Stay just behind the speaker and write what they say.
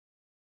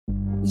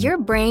Your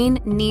brain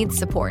needs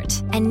support,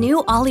 and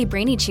new Ollie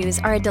Brainy Chews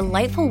are a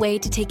delightful way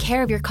to take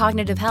care of your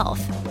cognitive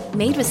health.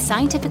 Made with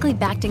scientifically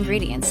backed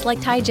ingredients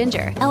like Thai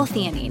ginger,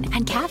 L-theanine,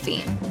 and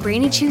caffeine,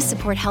 Brainy Chews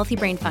support healthy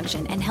brain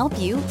function and help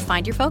you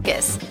find your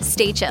focus,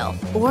 stay chill,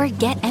 or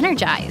get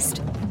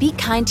energized. Be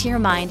kind to your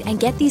mind and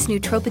get these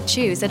nootropic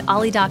chews at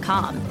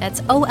ollie.com.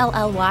 That's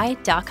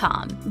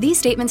OLLY.com. These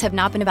statements have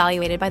not been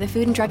evaluated by the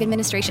Food and Drug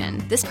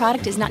Administration. This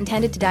product is not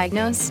intended to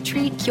diagnose,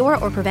 treat, cure,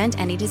 or prevent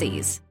any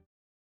disease.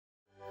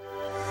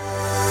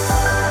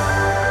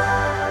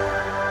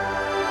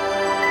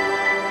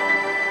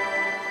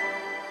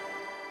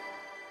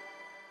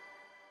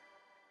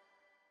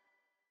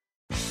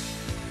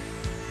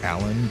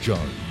 Alan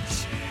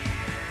Jones,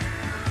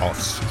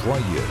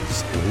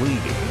 Australia's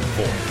leading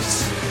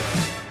voice.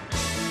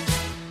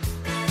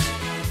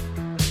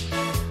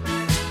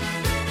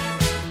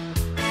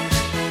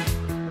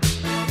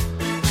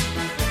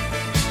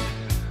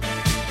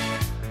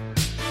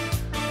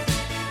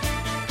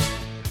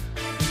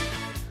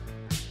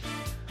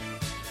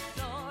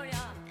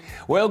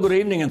 Well, good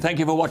evening and thank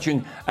you for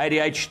watching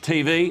ADH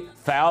TV.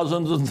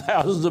 Thousands and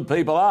thousands of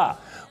people are.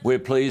 We're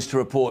pleased to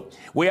report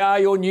we are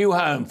your new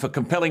home for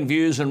compelling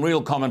views and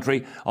real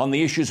commentary on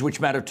the issues which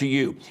matter to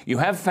you. You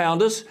have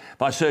found us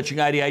by searching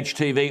ADH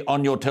TV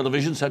on your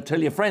television, so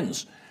tell your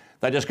friends.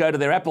 They just go to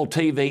their Apple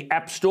TV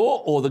App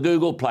Store or the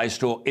Google Play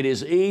Store. It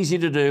is easy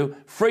to do,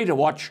 free to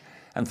watch,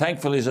 and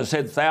thankfully, as I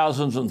said,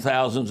 thousands and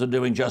thousands are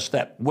doing just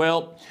that.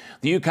 Well,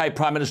 the UK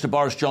Prime Minister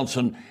Boris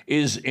Johnson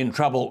is in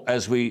trouble,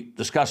 as we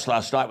discussed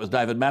last night with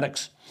David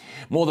Maddox.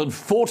 More than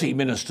 40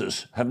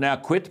 ministers have now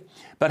quit,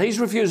 but he's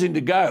refusing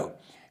to go,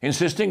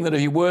 insisting that if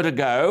he were to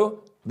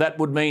go, that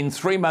would mean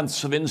 3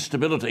 months of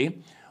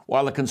instability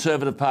while the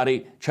Conservative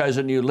Party chose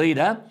a new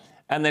leader.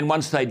 And then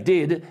once they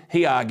did,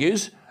 he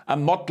argues, a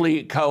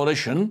motley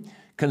coalition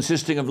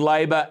consisting of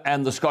Labor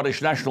and the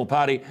Scottish National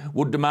Party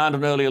would demand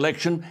an early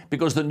election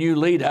because the new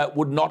leader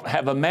would not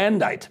have a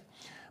mandate.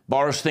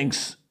 Boris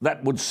thinks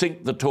that would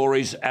sink the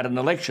Tories at an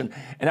election.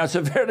 And it's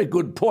a very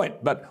good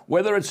point, but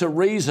whether it's a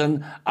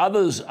reason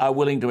others are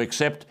willing to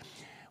accept,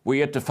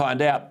 we're yet to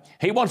find out.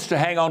 He wants to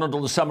hang on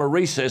until the summer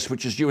recess,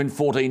 which is due in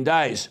 14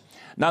 days.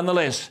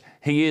 Nonetheless,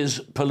 he is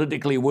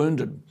politically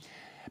wounded.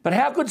 But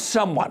how could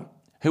someone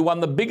who won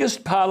the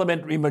biggest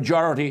parliamentary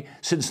majority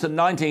since the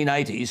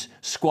 1980s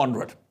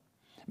squander it?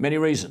 Many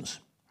reasons.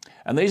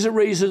 And these are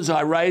reasons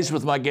I raise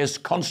with my guests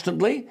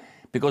constantly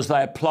because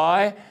they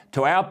apply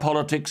to our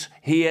politics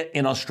here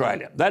in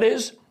Australia. That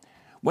is,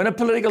 when a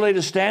political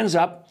leader stands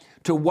up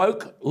to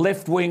woke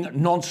left-wing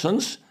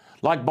nonsense,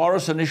 like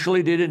Boris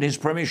initially did in his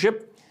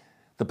premiership,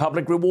 the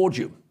public rewards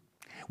you.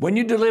 When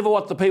you deliver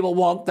what the people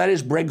want, that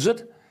is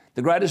Brexit,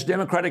 the greatest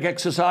democratic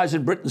exercise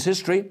in Britain's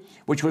history,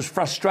 which was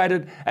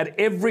frustrated at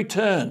every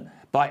turn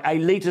by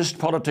elitist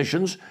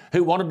politicians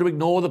who wanted to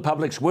ignore the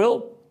public's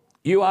will,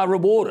 you are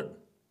rewarded.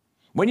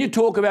 When you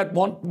talk about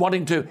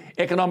wanting to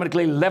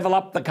economically level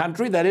up the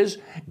country, that is,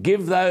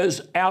 give those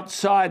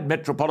outside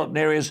metropolitan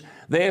areas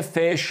their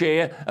fair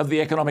share of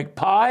the economic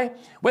pie,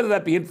 whether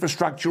that be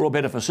infrastructure or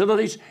better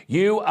facilities,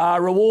 you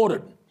are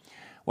rewarded.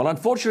 Well,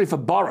 unfortunately for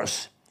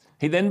Boris,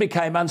 he then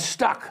became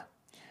unstuck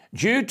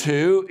due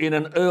to, in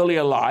an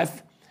earlier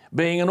life,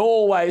 being an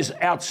always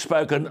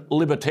outspoken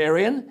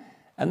libertarian,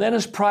 and then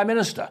as Prime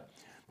Minister,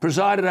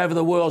 presided over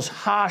the world's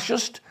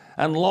harshest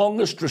and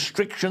longest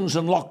restrictions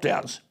and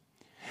lockdowns.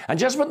 And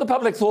just when the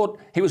public thought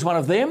he was one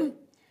of them,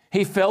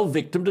 he fell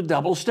victim to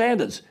double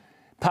standards.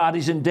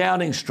 Parties in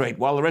Downing Street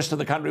while the rest of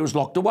the country was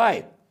locked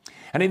away.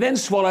 And he then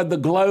swallowed the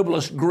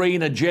globalist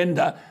green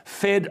agenda,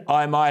 fed,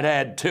 I might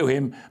add, to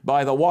him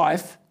by the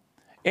wife.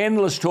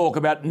 Endless talk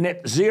about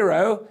net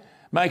zero,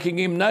 making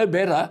him no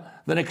better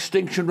than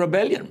Extinction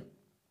Rebellion.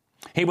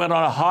 He went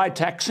on a high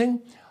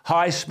taxing,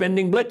 high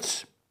spending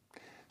blitz.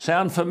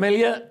 Sound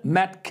familiar?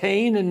 Matt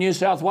Keane in New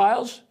South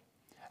Wales?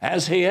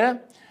 As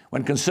here,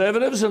 when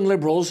Conservatives and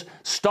Liberals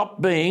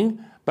stop being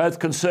both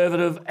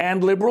Conservative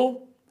and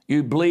Liberal,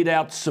 you bleed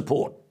out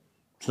support.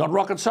 It's not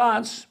rocket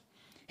science.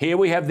 Here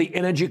we have the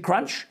energy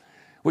crunch,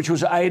 which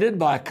was aided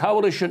by a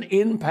coalition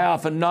in power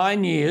for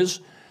 9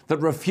 years that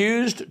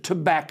refused to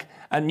back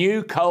a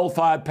new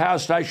coal-fired power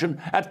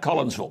station at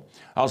Collinsville.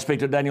 I'll speak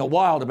to Daniel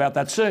Wild about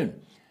that soon.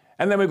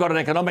 And then we've got an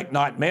economic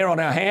nightmare on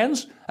our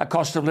hands, a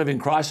cost of living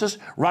crisis,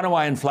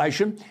 runaway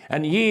inflation,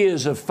 and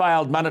years of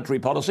failed monetary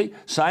policy,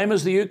 same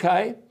as the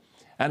UK,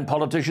 and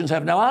politicians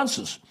have no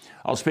answers.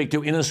 I'll speak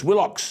to Ines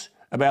Willox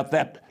about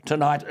that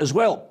tonight as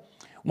well.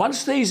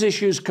 Once these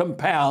issues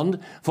compound,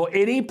 for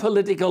any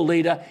political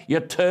leader,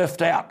 you're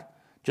turfed out.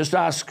 Just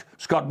ask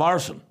Scott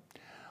Morrison.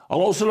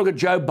 I'll also look at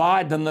Joe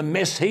Biden and the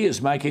mess he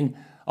is making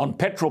on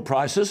petrol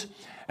prices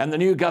and the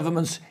new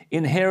government's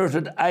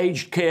inherited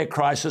aged care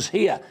crisis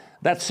here.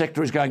 That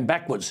sector is going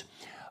backwards.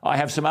 I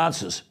have some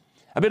answers.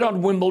 A bit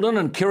on Wimbledon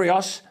and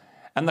Kyrgios,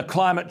 and the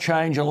climate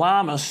change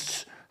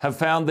alarmists have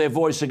found their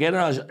voice again,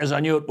 as I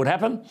knew it would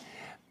happen.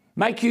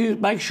 Make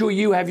sure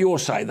you have your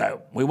say,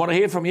 though. We want to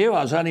hear from you.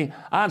 I was only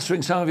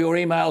answering some of your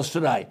emails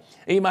today.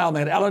 Email me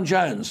at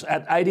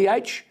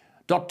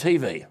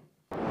alanjones@adh.tv.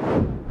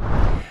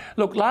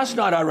 Look, last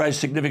night I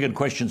raised significant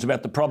questions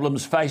about the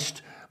problems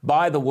faced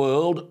by the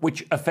world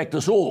which affect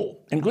us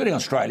all, including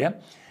Australia,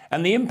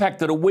 and the impact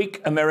that a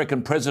weak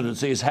American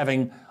presidency is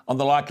having on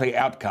the likely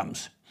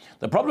outcomes.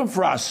 The problem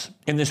for us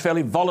in this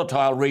fairly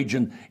volatile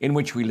region in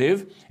which we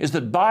live is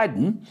that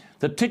Biden,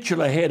 the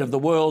titular head of the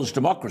world's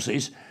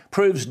democracies,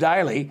 proves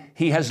daily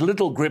he has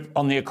little grip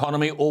on the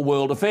economy or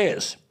world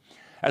affairs.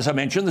 As I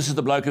mentioned, this is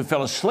the bloke who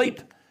fell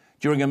asleep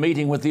during a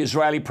meeting with the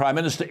Israeli Prime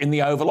Minister in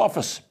the Oval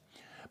Office.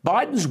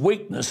 Biden's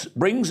weakness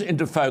brings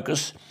into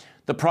focus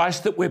the price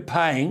that we're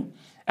paying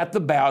at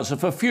the Bowser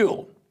for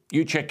fuel.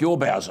 You check your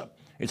Bowser.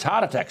 It's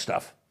heart attack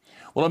stuff.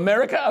 Well,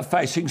 America are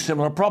facing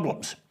similar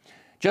problems.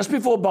 Just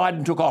before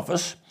Biden took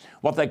office,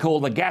 what they call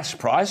the gas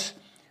price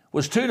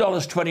was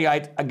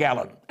 $2.28 a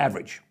gallon,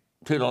 average,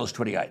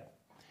 $2.28.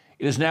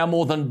 It is now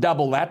more than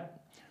double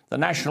that, the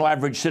national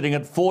average sitting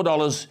at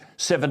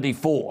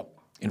 $4.74.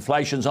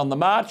 Inflation's on the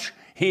march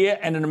here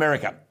and in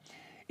America.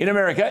 In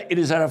America, it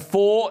is at a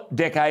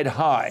 4-decade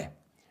high,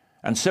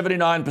 and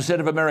 79%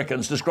 of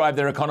Americans describe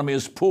their economy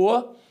as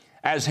poor.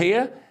 As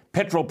here,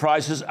 petrol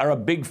prices are a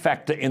big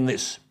factor in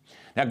this.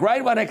 Now,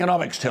 Grade 1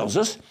 economics tells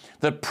us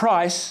that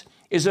price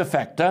is a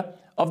factor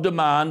of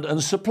demand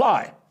and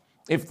supply.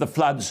 If the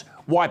floods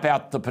wipe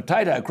out the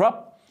potato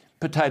crop,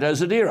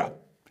 potatoes are dearer.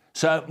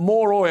 So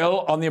more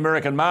oil on the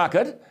American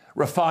market,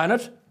 refine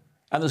it,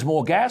 and there's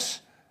more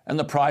gas, and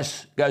the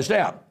price goes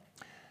down.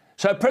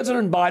 So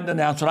President Biden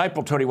announced on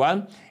April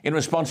 21, in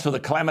response to the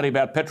calamity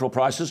about petrol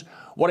prices,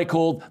 what he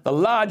called the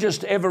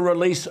largest ever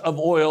release of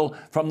oil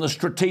from the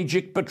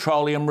Strategic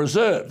Petroleum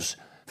Reserves.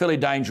 Fairly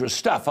dangerous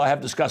stuff. I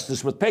have discussed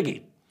this with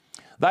Peggy.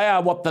 They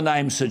are what the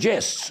name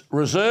suggests,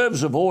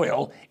 reserves of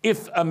oil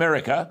if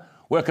America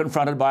were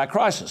confronted by a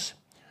crisis.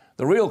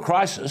 The real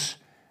crisis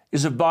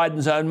is of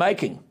Biden's own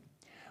making.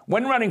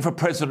 When running for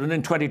president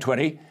in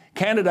 2020,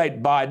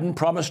 candidate Biden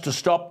promised to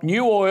stop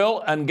new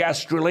oil and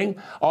gas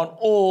drilling on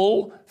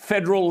all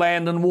federal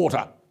land and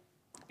water.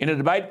 In a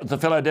debate with the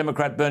fellow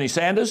Democrat Bernie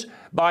Sanders,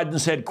 Biden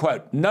said,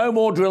 quote, "No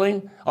more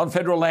drilling on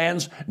federal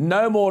lands,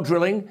 no more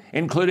drilling,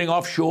 including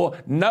offshore,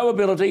 no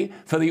ability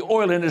for the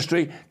oil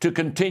industry to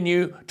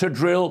continue to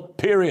drill,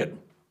 period."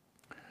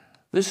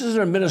 This is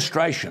an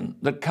administration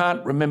that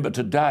can't remember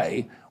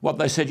today what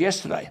they said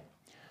yesterday.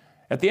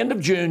 At the end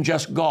of June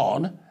just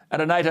gone,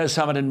 at a NATO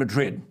summit in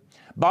Madrid,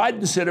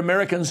 Biden said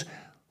Americans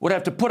would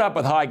have to put up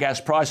with high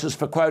gas prices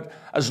for, quote,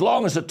 "as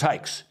long as it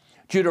takes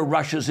due to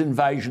Russia's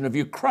invasion of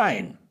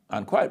Ukraine,"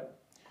 unquote.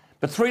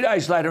 But 3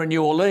 days later in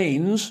New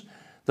Orleans,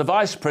 the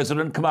Vice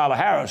President, Kamala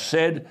Harris,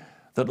 said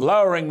that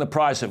lowering the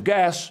price of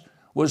gas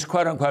was,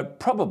 quote unquote,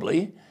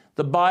 probably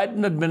the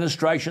Biden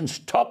administration's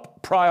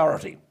top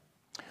priority.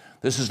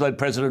 This has led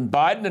President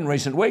Biden in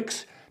recent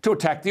weeks to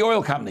attack the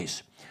oil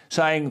companies,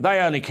 saying they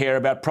only care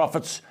about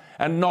profits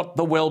and not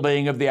the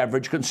well-being of the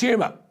average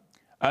consumer.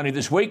 Only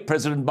this week,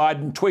 President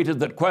Biden tweeted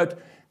that, quote,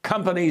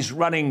 "companies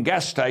running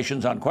gas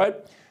stations,"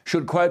 unquote,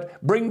 should, quote,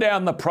 "bring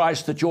down the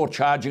price that you're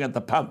charging at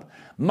the pump.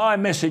 My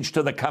message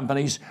to the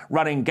companies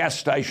running gas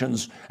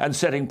stations and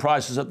setting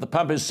prices at the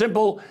pump is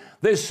simple.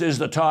 This is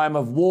the time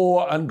of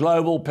war and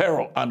global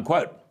peril,"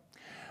 unquote.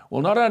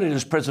 Well, not only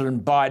does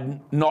President Biden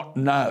not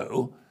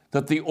know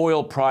that the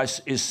oil price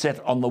is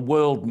set on the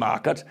world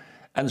market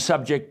and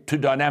subject to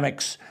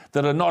dynamics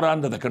that are not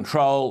under the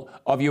control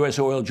of US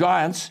oil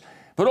giants,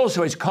 but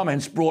also his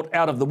comments brought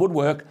out of the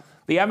woodwork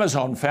the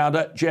Amazon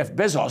founder, Jeff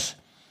Bezos,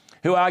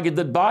 who argued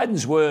that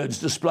Biden's words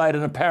displayed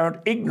an apparent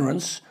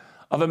ignorance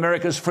of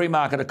America's free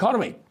market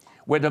economy,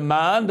 where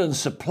demand and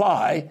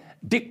supply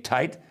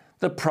dictate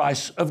the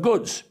price of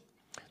goods.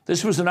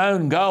 This was an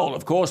own goal,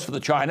 of course, for the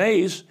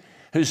Chinese,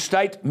 whose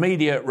state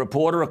media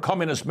reporter, a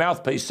communist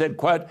mouthpiece, said,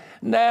 quote,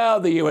 "Now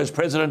the US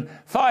president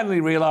finally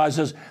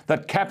realises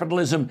that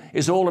capitalism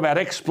is all about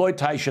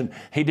exploitation.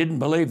 He didn't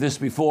believe this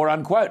before,"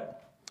 unquote.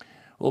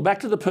 Well,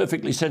 back to the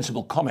perfectly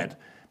sensible comment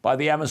by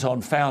the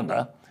Amazon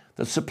founder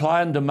that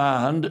supply and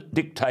demand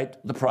dictate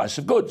the price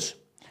of goods.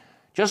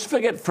 Just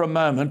forget for a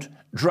moment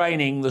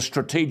draining the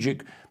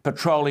Strategic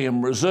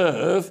Petroleum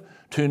Reserve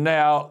to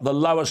now the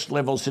lowest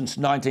level since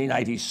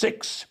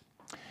 1986.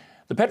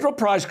 The petrol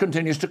price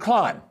continues to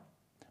climb,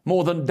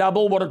 more than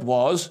double what it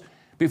was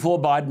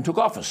before Biden took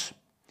office.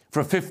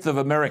 For a fifth of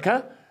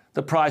America,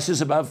 the price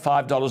is above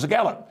 $5 a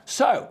gallon.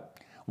 So,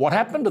 what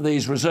happened to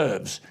these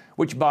reserves,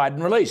 which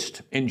Biden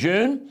released? In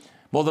June,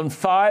 more than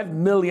 5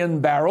 million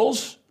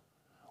barrels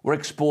were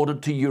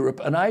exported to Europe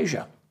and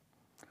Asia.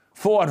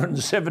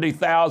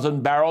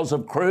 470,000 barrels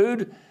of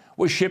crude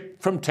were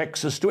shipped from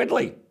Texas to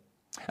Italy.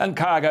 And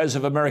cargoes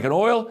of American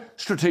oil,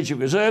 strategic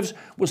reserves,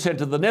 were sent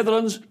to the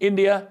Netherlands,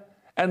 India,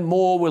 and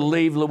more will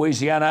leave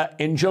Louisiana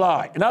in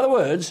July. In other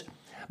words,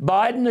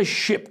 Biden has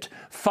shipped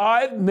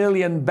 5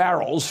 million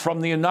barrels from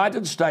the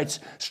United States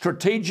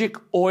Strategic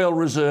Oil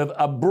Reserve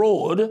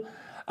abroad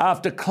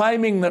after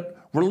claiming that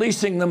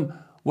releasing them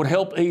would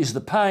help ease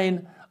the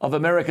pain of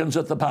Americans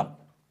at the pump.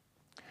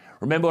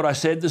 Remember what I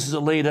said? This is a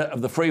leader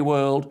of the free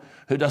world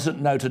who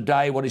doesn't know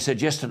today what he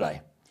said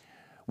yesterday.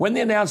 When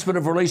the announcement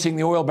of releasing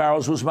the oil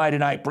barrels was made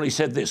in April, he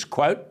said this,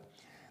 quote,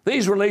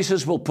 These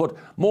releases will put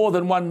more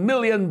than 1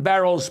 million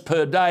barrels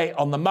per day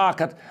on the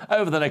market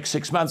over the next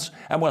 6 months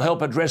and will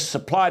help address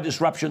supply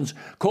disruptions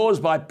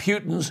caused by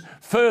Putin's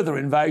further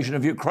invasion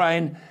of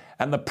Ukraine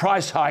and the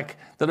price hike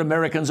that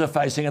Americans are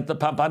facing at the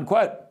pump,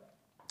 unquote.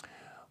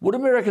 Would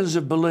Americans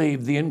have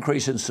believed the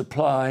increase in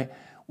supply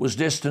was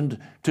destined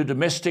to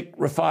domestic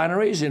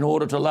refineries in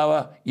order to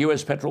lower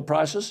US petrol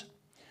prices?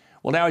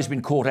 Well, now he's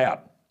been caught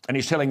out and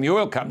he's telling the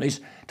oil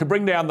companies to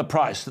bring down the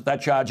price that they're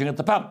charging at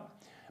the pump.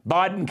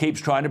 Biden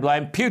keeps trying to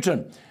blame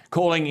Putin,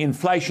 calling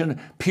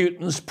inflation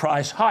Putin's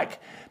price hike.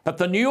 But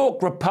the New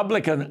York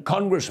Republican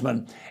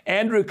Congressman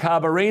Andrew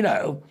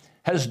Carbarino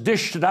has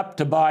dished it up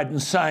to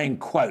Biden saying,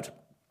 quote,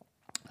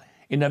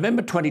 in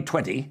November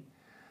 2020,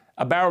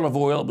 a barrel of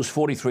oil was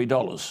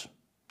 $43.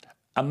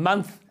 A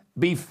month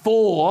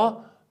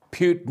before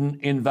Putin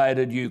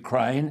invaded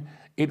Ukraine,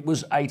 it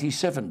was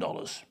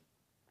 $87.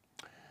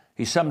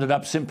 He summed it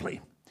up simply.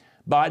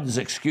 Biden's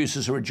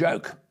excuses are a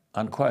joke,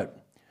 unquote.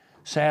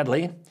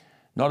 Sadly,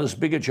 not as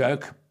big a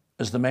joke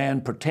as the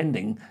man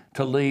pretending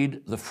to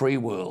lead the free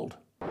world.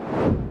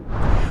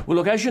 Well,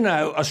 look, as you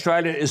know,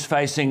 Australia is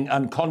facing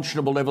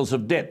unconscionable levels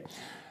of debt.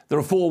 There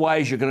are 4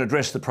 ways you can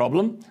address the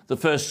problem. The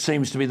first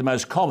seems to be the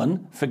most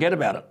common. Forget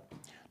about it.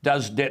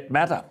 Does debt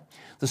matter?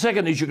 The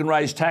second is you can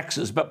raise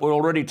taxes, but we're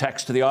already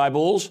taxed to the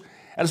eyeballs.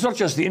 And it's not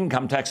just the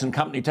income tax and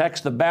company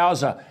tax. The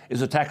Bowser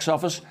is a tax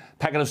office.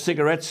 Packet of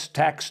cigarettes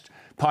taxed.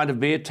 Pint of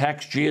beer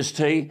taxed.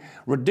 GST.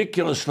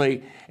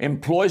 Ridiculously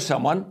employ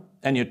someone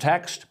and you're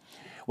taxed.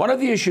 One of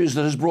the issues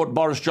that has brought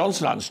Boris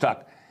Johnson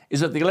unstuck is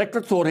that the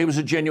electorate thought he was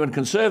a genuine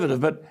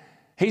Conservative, but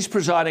he's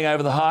presiding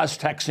over the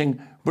highest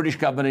taxing British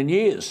government in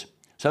years.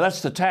 So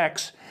that's the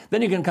tax.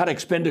 Then you can cut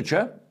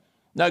expenditure.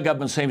 No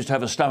government seems to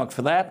have a stomach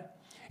for that.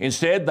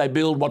 Instead, they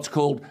build what's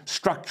called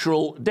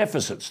structural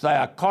deficits. They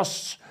are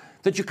costs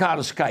that you can't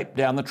escape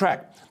down the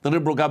track. The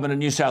Liberal government in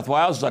New South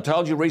Wales, as I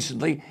told you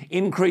recently,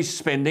 increased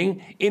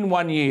spending in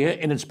 1 year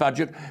in its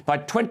budget by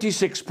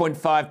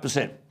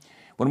 26.5%.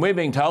 When we're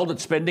being told that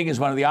spending is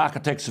one of the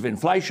architects of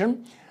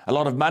inflation, a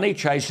lot of money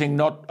chasing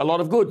not a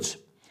lot of goods.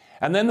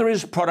 And then there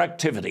is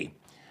productivity.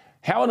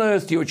 How on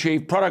earth do you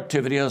achieve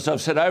productivity, as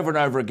I've said over and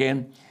over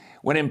again,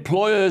 when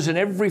employers in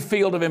every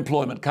field of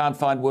employment can't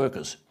find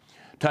workers?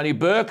 Tony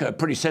Burke, a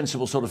pretty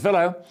sensible sort of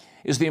fellow,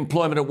 is the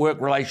Employment and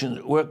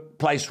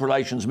Workplace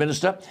Relations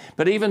Minister.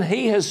 But even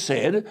he has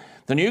said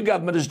the new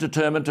government is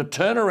determined to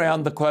turn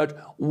around the, quote,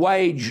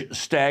 wage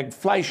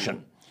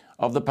stagflation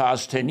of the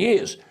past 10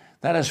 years.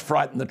 That has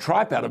frightened the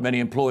tripe out of many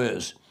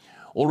employers.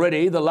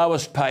 Already, the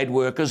lowest paid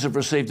workers have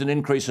received an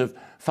increase of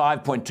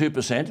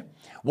 5.2%.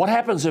 What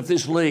happens if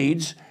this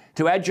leads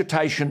to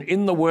agitation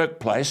in the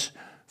workplace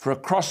for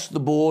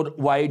across-the-board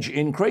wage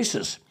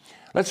increases?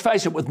 Let's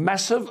face it, with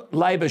massive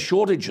labour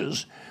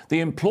shortages, the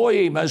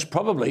employee most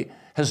probably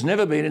has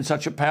never been in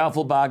such a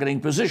powerful bargaining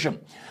position.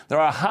 There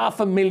are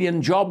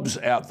 500,000 jobs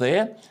out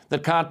there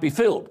that can't be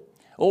filled.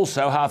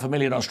 Also,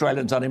 500,000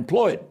 Australians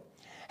unemployed.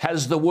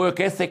 Has the work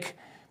ethic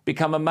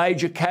become a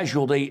major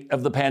casualty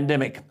of the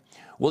pandemic?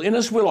 Well,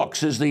 Ines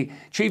Willox is the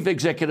Chief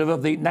Executive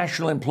of the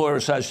National Employer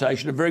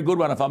Association, a very good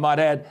one, if I might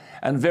add,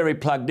 and very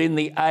plugged in,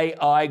 the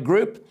AI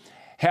Group.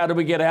 How do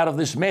we get out of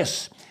this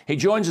mess? He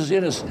joins us.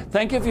 Ines,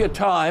 thank you for your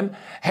time.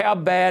 How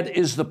bad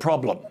is the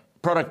problem?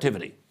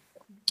 Productivity.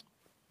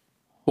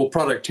 Well,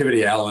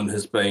 productivity, Alan,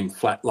 has been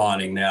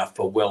flatlining now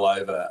for well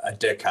over a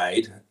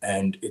decade,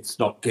 and it's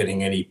not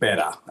getting any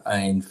better.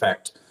 In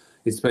fact,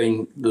 it's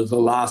been the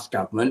last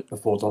government,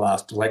 before the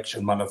last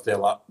election, one of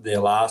their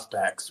last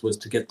acts was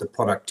to get the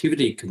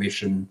Productivity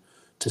Commission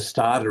to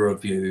start a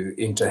review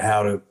into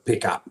how to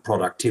pick up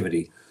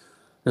productivity.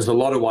 There's a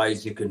lot of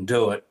ways you can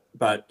do it,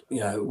 but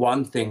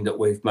one thing that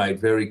we've made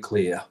very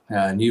clear,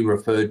 and you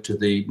referred to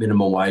the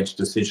minimum wage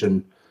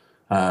decision,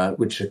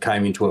 which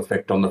came into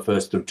effect on the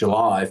 1st of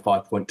July,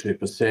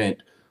 5.2%,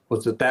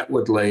 was that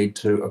would lead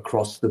to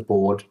across the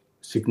board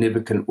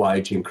significant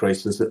wage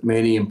increases that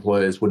many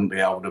employers wouldn't be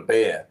able to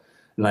bear.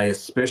 And they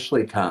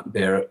especially can't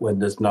bear it when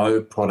there's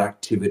no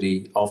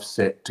productivity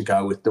offset to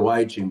go with the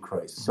wage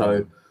increase.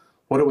 So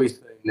what are we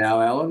seeing now,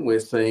 Alan?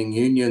 We're seeing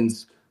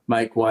unions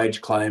make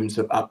wage claims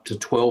of up to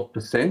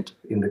 12%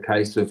 in the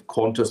case of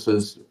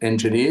Qantas's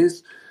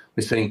engineers.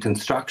 We're seeing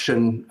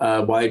construction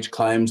wage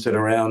claims at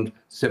around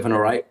 7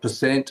 or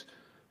 8%.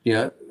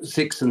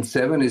 6 and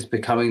 7 is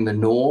becoming the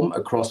norm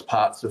across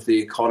parts of the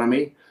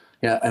economy.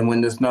 And when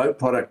there's no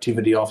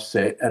productivity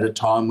offset at a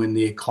time when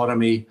the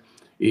economy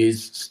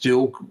is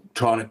still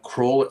trying to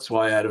crawl its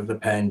way out of the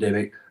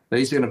pandemic,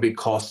 these are going to be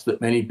costs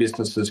that many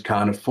businesses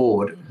can't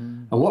afford.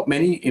 Mm-hmm. And what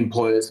many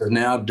employers are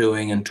now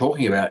doing and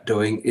talking about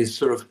doing is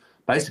sort of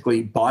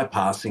basically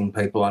bypassing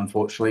people,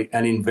 unfortunately,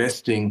 and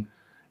investing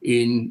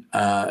in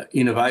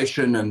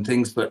innovation and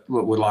things that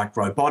were like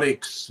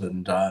robotics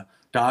and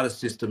data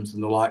systems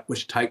and the like,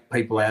 which take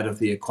people out of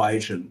the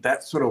equation.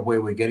 That's sort of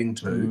where we're getting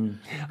to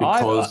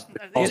because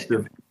the cost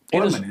of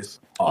Employment is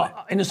high.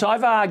 Innes,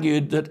 I've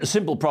argued that a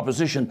simple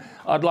proposition,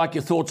 I'd like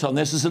your thoughts on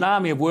this. There's an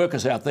army of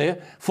workers out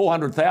there,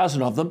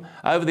 400,000 of them,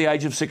 over the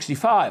age of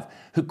 65,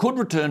 who could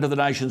return to the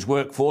nation's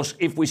workforce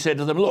if we said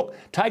to them, look,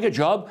 take a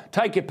job,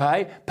 take your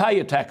pay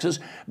your taxes,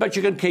 but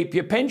you can keep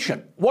your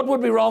pension. What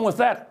would be wrong with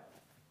that?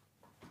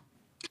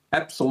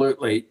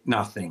 Absolutely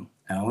nothing,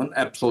 Alan,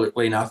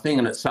 absolutely nothing.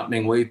 And it's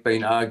something we've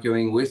been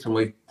arguing with and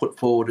we've put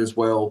forward as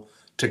well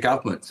to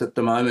governments. At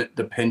the moment,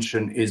 the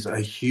pension is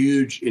a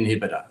huge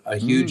inhibitor, a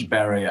huge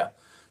barrier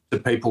to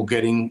people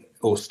getting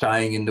or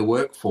staying in the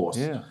workforce.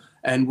 Yeah.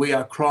 And we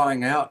are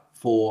crying out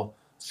for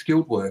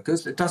skilled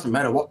workers. It doesn't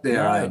matter what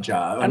their age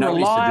are. And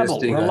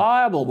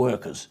reliable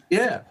workers.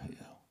 Yeah.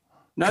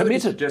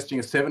 Nobody's Committed. suggesting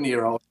a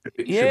 70-year-old should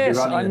be Yes,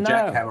 running a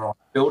jackhammer on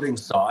a building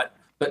site.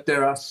 But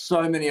there are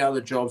so many other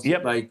jobs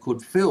that they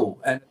could fill.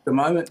 And at the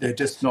moment, they're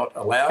just not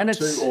allowed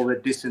to, or they're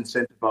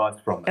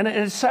disincentivised from it. And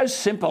it's so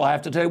simple, I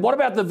have to tell you. What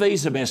about the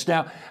visa mess?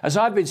 Now, as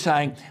I've been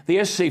saying,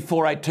 the SC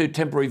 482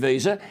 temporary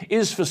visa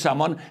is for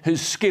someone who's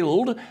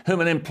skilled,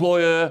 whom an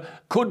employer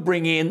could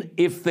bring in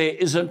if there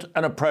isn't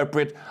an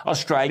appropriate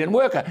Australian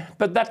worker.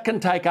 But that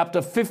can take up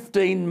to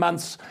 15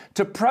 months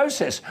to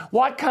process.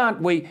 Why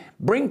can't we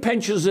bring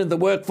pensioners into the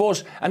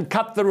workforce and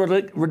cut the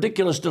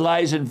ridiculous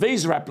delays in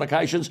visa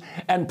applications,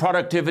 and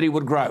productivity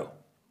would grow?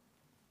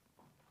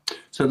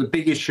 So the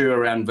big issue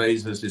around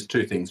visas is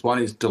two things.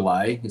 One is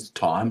delay, it's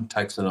time,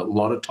 takes a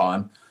lot of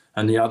time,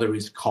 and the other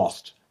is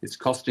cost. It's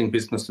costing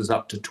businesses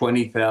up to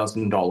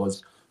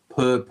 $20,000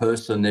 per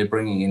person they're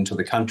bringing into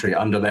the country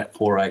under that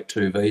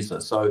 482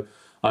 visa. So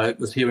I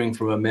was hearing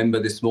from a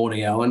member this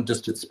morning, Alan,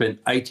 just had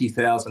spent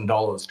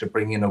 $80,000 to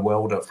bring in a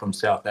welder from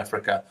South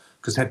Africa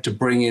because had to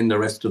bring in the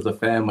rest of the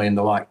family and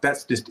the like.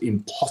 That's just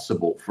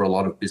impossible for a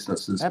lot of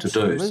businesses to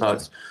do. So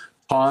it's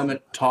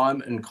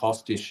time and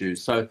cost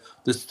issues. So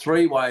there's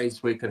three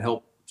ways we can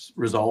help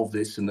resolve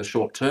this in the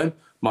short term.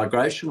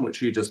 Migration,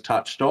 which you just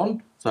touched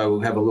on. So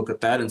we'll have a look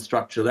at that and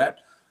structure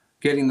that.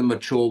 Getting the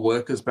mature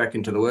workers back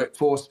into the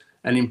workforce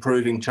and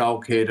improving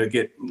childcare to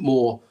get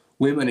more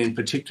women in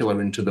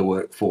particular into the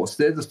workforce.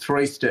 They're the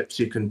three steps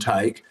you can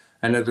take.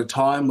 And at a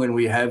time when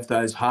we have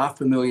those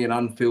 500,000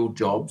 unfilled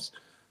jobs,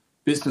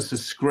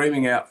 businesses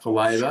screaming out for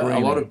labour, a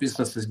lot of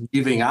businesses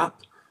giving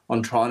up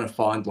on trying to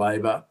find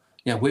labour,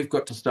 we've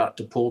got to start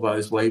to pull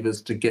those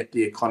levers to get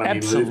the economy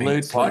moving.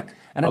 It's like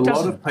and a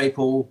lot of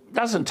people... It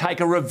doesn't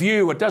take a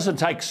review. It doesn't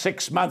take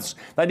 6 months.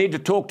 They need to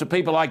talk to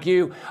people like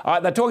you.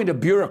 They're talking to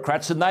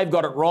bureaucrats and they've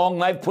got it wrong.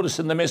 They've put us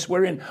in the mess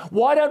we're in.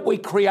 Why don't we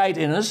create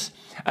in us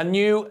a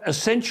new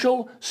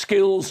essential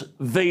skills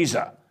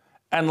visa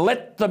and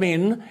let them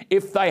in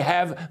if they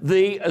have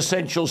the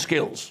essential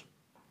skills?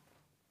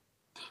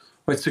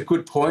 Well, it's a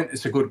good point.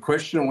 It's a good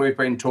question. We've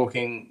been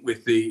talking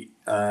with the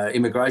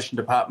Immigration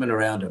Department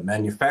around a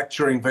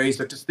manufacturing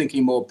visa, just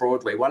thinking more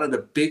broadly. One of the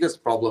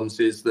biggest problems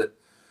is that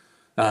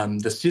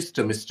the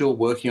system is still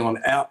working on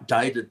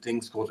outdated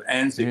things called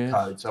ANZIC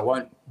codes. I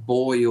won't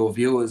bore your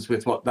viewers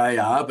with what they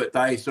are, but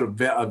they sort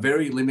of are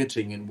very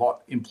limiting in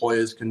what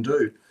employers can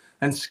do.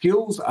 And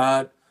skills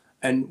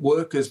and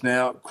workers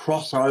now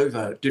cross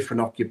over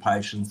different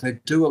occupations. They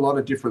do a lot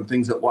of different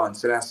things at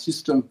once, and our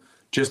system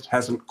just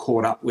hasn't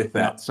caught up with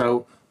that.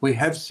 So we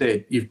have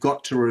said you've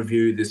got to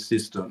review this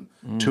system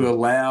to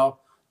allow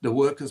the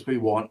workers we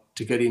want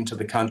to get into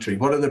the country.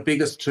 What are the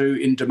biggest two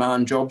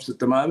in-demand jobs at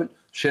the moment?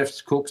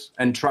 Chefs, cooks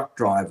and truck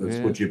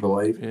drivers, would you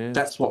believe?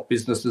 That's what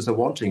businesses are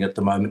wanting at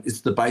the moment. It's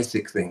the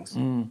basic things.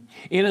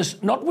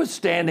 Innes,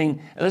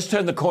 notwithstanding, let's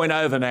turn the coin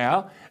over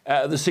now,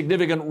 the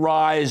significant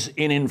rise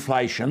in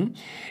inflation,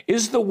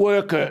 is the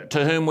worker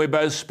to whom we're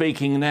both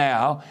speaking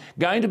now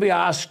going to be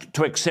asked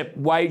to accept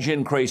wage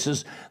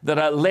increases that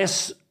are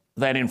less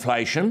than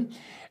inflation?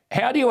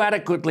 How do you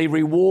adequately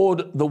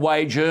reward the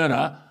wage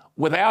earner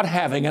without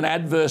having an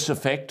adverse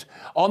effect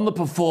on the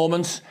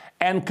performance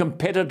and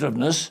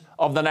competitiveness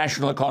of the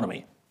national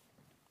economy?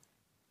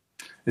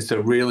 It's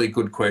a really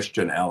good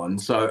question, Alan.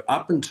 So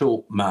up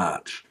until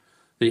March,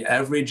 the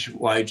average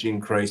wage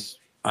increase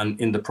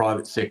in the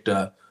private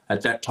sector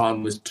at that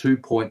time was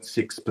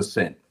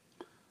 2.6%.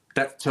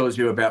 That tells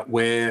you about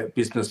where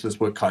businesses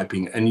were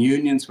coping. And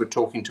unions were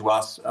talking to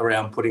us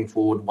around putting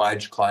forward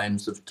wage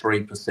claims of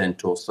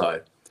 3% or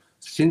so.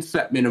 Since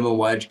that minimum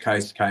wage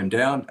case came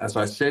down, as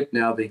I said,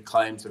 now the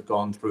claims have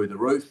gone through the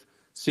roof,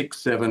 6,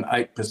 7,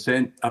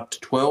 8%, up to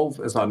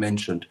 12, as I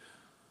mentioned.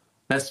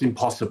 That's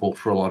impossible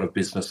for a lot of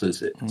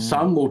businesses.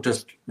 Some will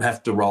just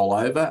have to roll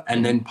over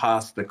and then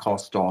pass the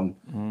cost on.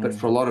 But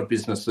for a lot of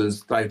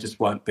businesses, they just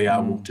won't be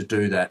able to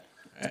do that.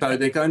 So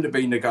there are going to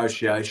be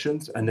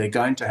negotiations and there are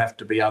going to have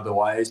to be other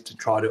ways to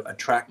try to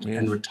attract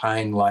and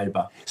retain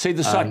labour. See,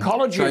 the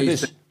psychology of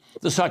this,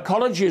 the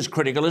psychology is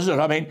critical, isn't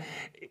it? I mean,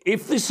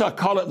 if the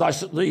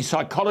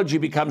psychology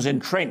becomes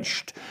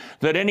entrenched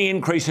that any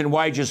increase in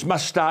wages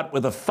must start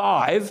with a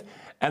 5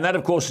 And that,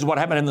 of course, is what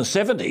happened in the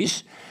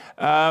 70s.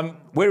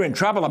 We're in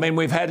trouble. I mean,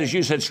 we've had, as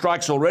you said,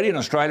 strikes already in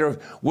Australia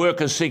of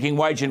workers seeking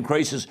wage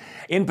increases,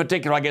 in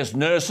particular, I guess,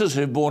 nurses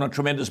who've borne a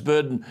tremendous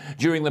burden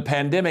during the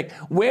pandemic.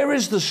 Where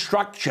is the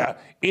structure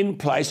in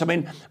place? I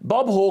mean,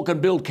 Bob Hawke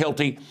and Bill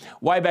Kelty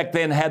way back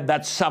then had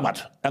that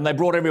summit and they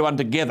brought everyone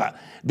together.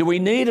 Do we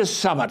need a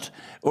summit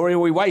or are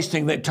we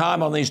wasting their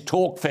time on these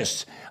talk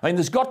fests? I mean,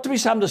 there's got to be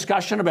some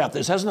discussion about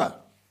this, hasn't there?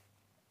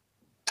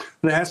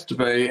 There has to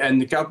be, and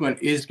the government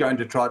is going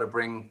to try to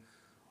bring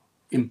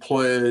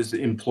employers,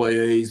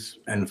 employees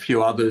and a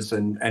few others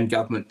and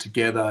government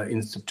together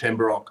in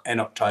September and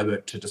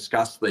October to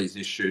discuss these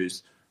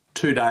issues.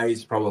 2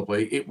 days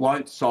probably. It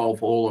won't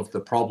solve all of the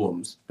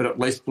problems, but at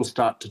least we'll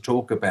start to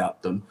talk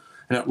about them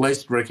and at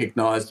least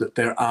recognise that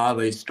there are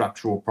these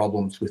structural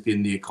problems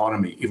within the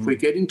economy. If we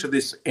get into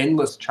this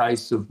endless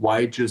chase of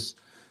wages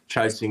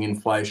chasing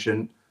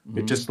inflation,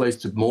 it just leads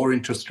to more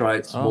interest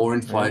rates, more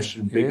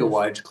inflation, bigger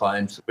wage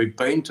claims. We've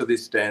been to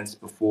this dance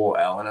before,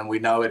 Alan, and we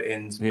know it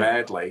ends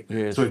badly.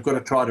 Yes. So we've got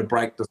to try to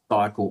break the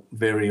cycle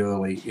very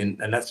early, and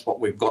that's what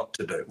we've got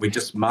to do. We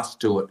just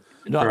must do it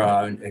for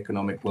our own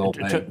economic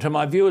well-being. To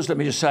my viewers, let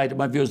me just say to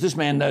my viewers, this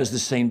man knows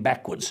this scene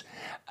backwards.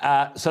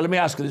 So let me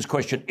ask you this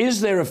question. Is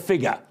there a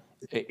figure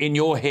in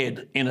your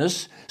head,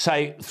 Innes,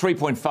 say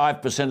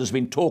 3.5% has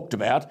been talked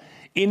about,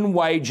 in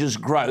wages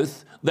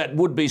growth that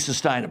would be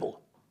sustainable?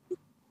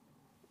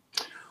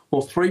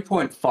 Well,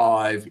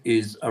 3.5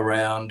 is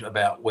around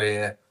about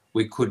where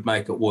we could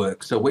make it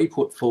work. So we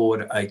put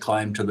forward a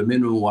claim to the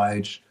minimum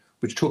wage,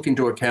 which took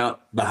into account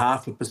the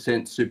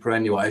 0.5%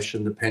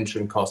 superannuation, the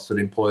pension costs that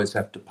employers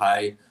have to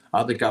pay,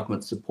 other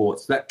government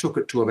supports. That took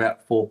it to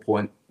about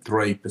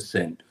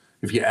 4.3%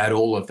 if you add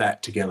all of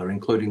that together,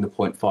 including the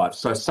 0.5.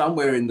 So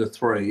somewhere in the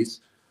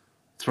threes,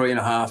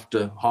 3.5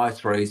 to high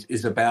threes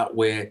is about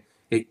where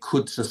it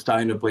could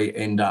sustainably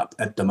end up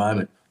at the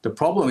moment. The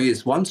problem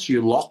is once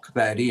you lock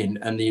that in,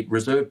 and the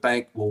Reserve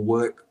Bank will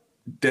work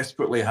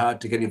desperately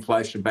hard to get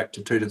inflation back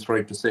to 2 to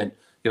 3%,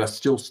 you are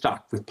still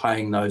stuck with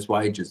paying those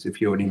wages if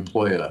you're an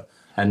employer.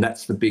 And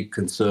that's the big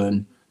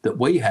concern that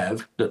we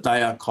have, that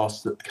they are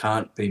costs that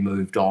can't be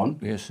moved on.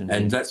 Yes, indeed.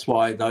 And that's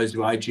why those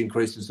wage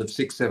increases of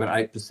 6, 7,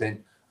 8%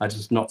 are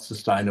just not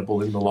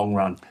sustainable in the long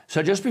run.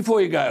 So just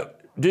before you go,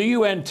 do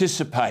you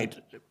anticipate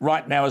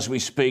right now as we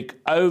speak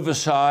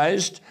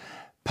oversized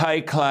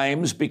pay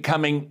claims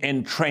becoming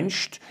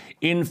entrenched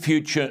in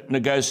future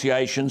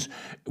negotiations,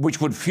 which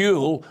would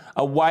fuel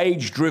a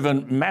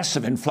wage-driven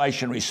massive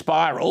inflationary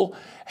spiral?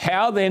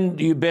 How then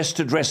do you best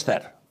address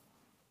that?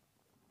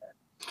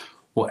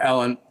 Well,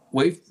 Alan,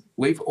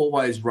 we've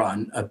always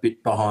run a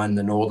bit behind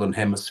the Northern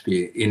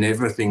Hemisphere in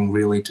everything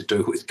really to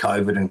do with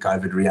COVID and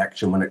COVID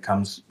reaction when it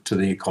comes to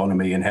the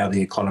economy and how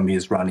the economy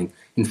is running.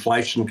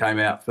 Inflation came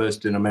out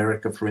first in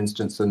America, for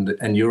instance,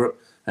 and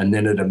Europe, and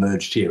then it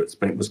emerged here.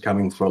 It was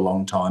coming for a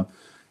long time.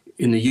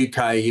 In the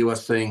UK, you are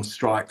seeing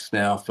strikes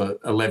now for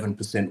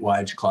 11%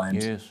 wage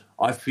claims. Yes.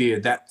 I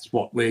fear that's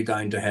what we're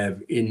going to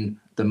have in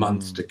the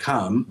months to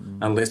come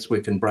unless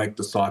we can break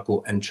the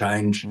cycle and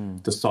change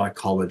the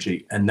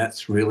psychology. And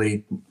that's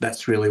really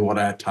what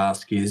our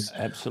task is.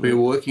 Absolutely. We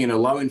were working in a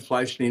low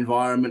inflation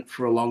environment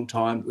for a long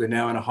time. We're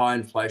now in a high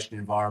inflation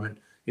environment.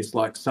 It's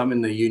like some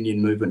in the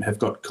union movement have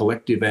got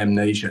collective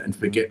amnesia and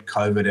forget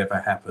COVID ever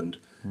happened.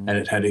 And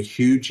it had a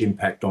huge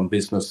impact on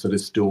business that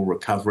is still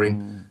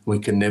recovering. We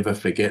can never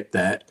forget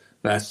that.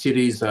 Our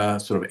cities are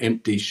sort of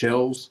empty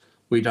shells.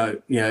 We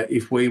don't,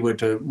 if we were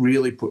to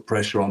really put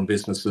pressure on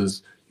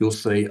businesses, you'll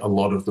see a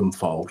lot of them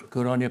fold.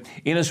 Good on you.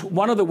 Innes,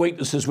 one of the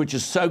weaknesses, which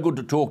is so good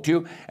to talk to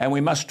you, and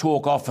we must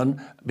talk often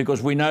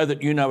because we know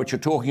that you know what you're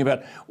talking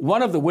about.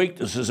 One of the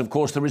weaknesses, of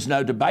course, there is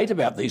no debate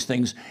about these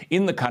things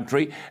in the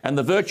country, and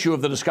the virtue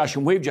of the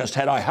discussion we've just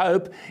had, I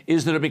hope,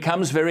 is that it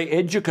becomes very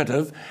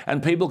educative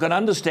and people can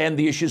understand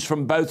the issues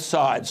from both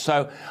sides.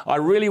 So I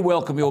really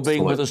welcome your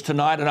being with us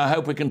tonight, and I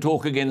hope we can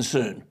talk again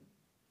soon.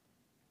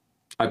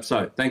 Hope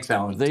so. Thanks,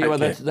 Alan. There you are.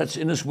 That's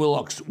Innes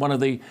Willox, one of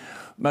the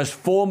most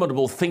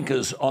formidable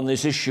thinkers on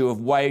this issue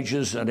of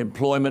wages and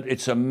employment.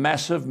 It's a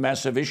massive,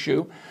 massive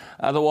issue.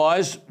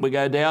 Otherwise, we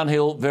go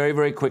downhill very,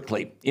 very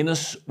quickly.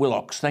 Innes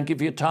Willox, thank you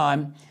for your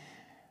time.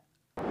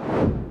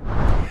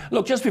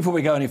 Look, just before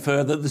we go any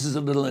further, this is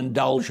a little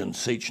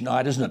indulgence each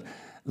night, isn't it?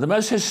 The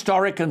most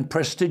historic and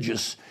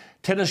prestigious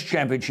tennis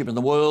championship in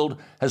the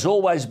world has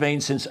always been,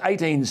 since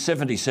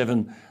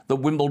 1877, the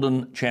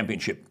Wimbledon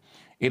Championship.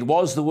 It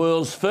was the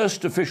world's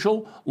first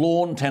official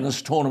lawn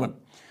tennis tournament.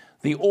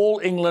 The All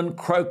England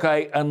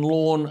Croquet and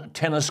Lawn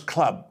Tennis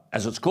Club,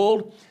 as it's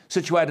called,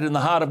 situated in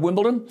the heart of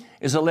Wimbledon,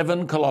 is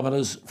 11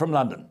 kilometres from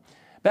London.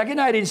 Back in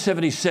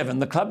 1877,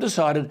 the club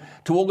decided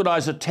to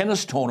organise a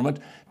tennis tournament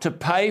to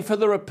pay for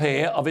the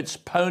repair of its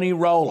pony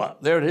roller.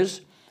 There it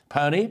is,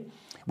 pony,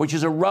 which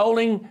is a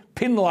rolling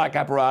pin-like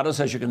apparatus,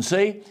 as you can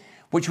see,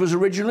 which was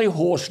originally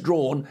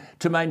horse-drawn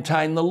to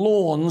maintain the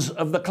lawns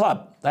of the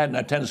club. They had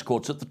no tennis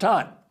courts at the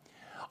time.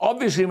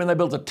 Obviously, when they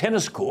built a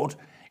tennis court,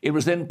 it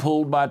was then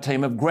pulled by a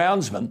team of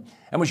groundsmen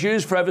and was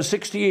used for over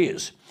 60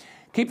 years.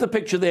 Keep the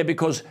picture there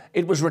because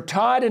it was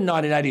retired in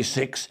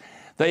 1986.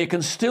 though you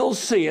can still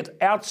see it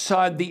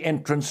outside the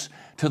entrance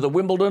to the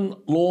Wimbledon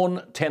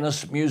Lawn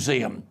Tennis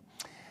Museum.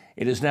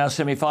 It is now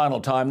semi-final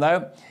time,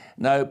 though.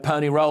 No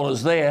pony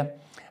rollers there.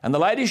 And the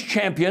ladies'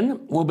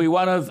 champion will be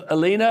one of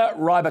Elena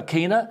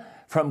Rybakina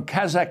from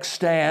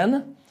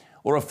Kazakhstan,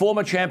 or a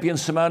former champion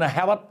Simona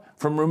Halep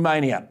from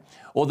Romania,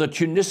 or the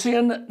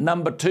Tunisian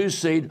number 2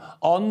 seed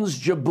Ons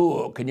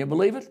Jabeur. Can you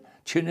believe it?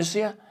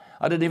 Tunisia?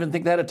 I didn't even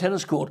think they had a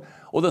tennis court.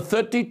 Or the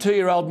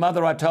 32-year-old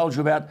mother I told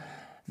you about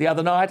the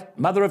other night,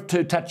 mother of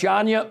 2,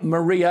 Tatjana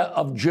Maria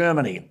of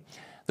Germany.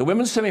 The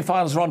women's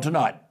semi-finals are on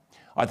tonight.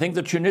 I think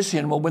the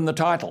Tunisian will win the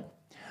title.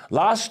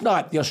 Last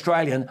night, the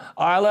Australian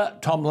Isla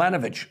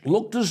Tomljanovic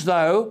looked as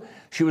though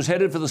she was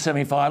headed for the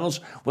semi-finals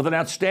with an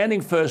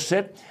outstanding first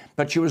set,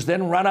 but she was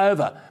then run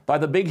over by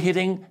the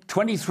big-hitting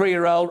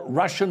 23-year-old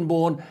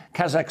Russian-born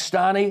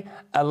Kazakhstani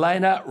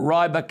Elena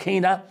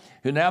Rybakina,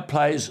 who now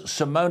plays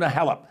Simona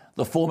Halep,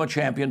 the former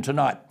champion,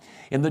 tonight.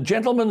 In the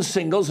gentlemen's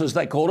singles, as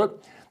they call it,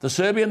 the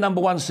Serbian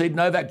number 1 seed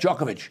Novak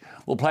Djokovic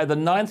will play the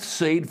 9th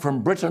seed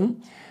from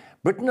Britain.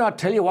 Britain, I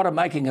tell you what, are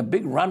making a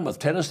big run with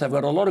tennis. They've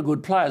got a lot of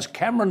good players.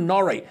 Cameron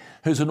Norrie,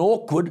 who's an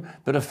awkward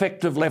but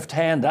effective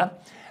left-hander,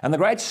 and the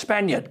great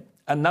Spaniard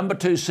and number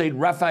 2 seed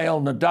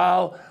Rafael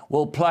Nadal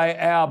will play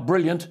our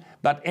brilliant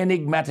but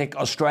enigmatic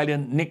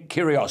Australian Nick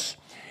Kyrgios.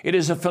 It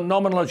is a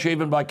phenomenal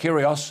achievement by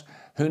Kyrgios,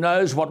 who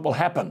knows what will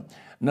happen.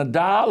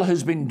 Nadal,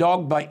 who's been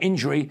dogged by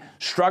injury,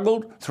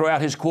 struggled throughout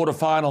his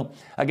quarter-final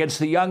against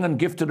the young and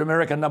gifted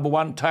American number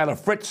 1 Taylor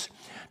Fritz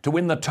to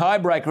win the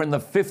tiebreaker in the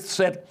 5th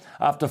set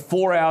after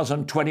 4 hours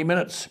and 20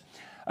 minutes.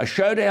 A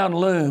showdown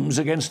looms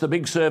against the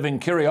big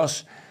serving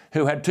Kyrgios,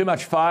 who had too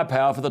much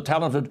firepower for the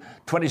talented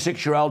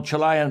 26-year-old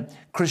Chilean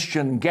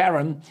Christian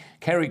Garin,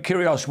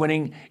 Kyrgios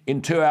winning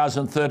in 2 hours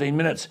and 13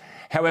 minutes.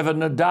 However,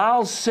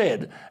 Nadal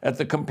said at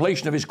the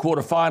completion of his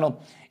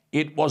quarter-final,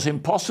 it was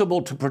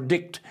impossible to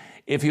predict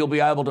if he'll be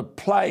able to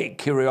play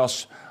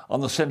Kyrgios on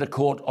the centre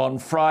court on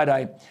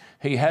Friday.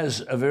 He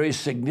has a very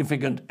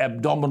significant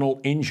abdominal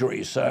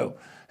injury, so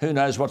who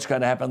knows what's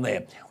going to happen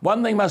there.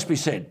 One thing must be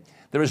said,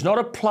 there is not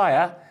a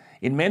player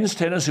in men's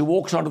tennis who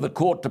walks onto the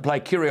court to play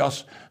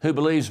Kyrgios who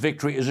believes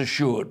victory is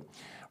assured.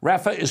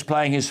 Rafa is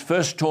playing his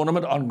first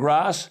tournament on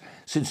grass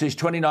since his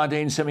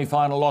 2019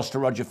 semi-final loss to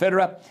Roger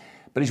Federer,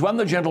 but he's won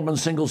the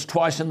gentlemen's singles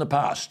twice in the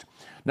past.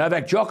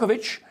 Novak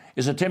Djokovic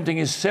is attempting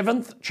his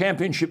 7th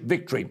championship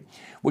victory,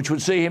 which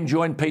would see him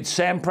join Pete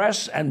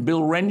Sampras and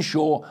Bill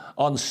Renshaw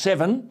on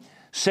 7,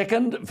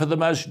 second for the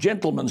most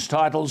gentlemen's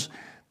titles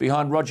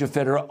behind Roger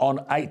Federer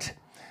on 8.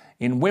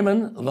 In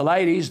women, the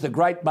ladies, the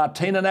great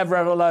Martina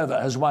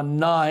Navratilova has won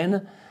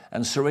 9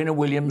 and Serena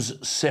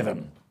Williams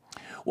 7.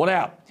 Well,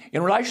 now,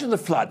 in relation to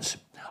the floods,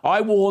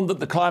 I warned that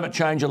the climate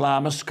change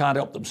alarmists can't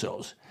help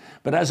themselves.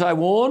 But as I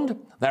warned,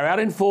 they're out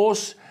in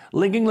force,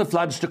 linking the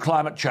floods to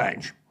climate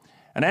change.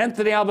 And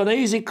Anthony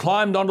Albanese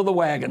climbed onto the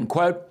wagon,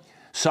 quote,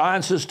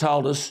 "Science has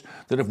told us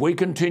that if we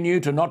continue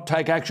to not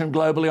take action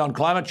globally on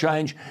climate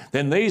change,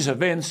 then these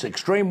events,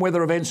 extreme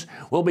weather events,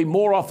 will be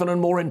more often and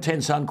more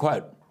intense,"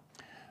 unquote.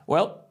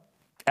 Well,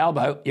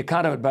 Albo, you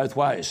can't have it both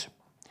ways.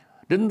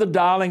 Didn't the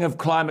darling of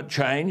climate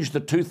change,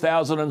 the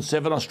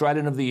 2007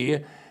 Australian of the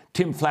Year,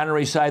 Tim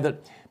Flannery, say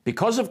that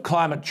because of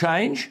climate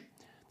change,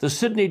 the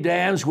Sydney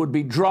dams would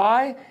be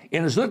dry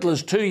in as little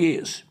as 2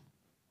 years?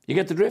 You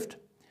get the drift?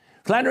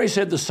 Flannery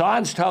said the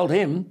science told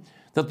him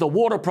that the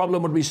water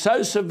problem would be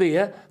so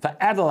severe for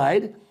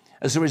Adelaide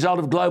as a result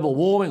of global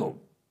warming, or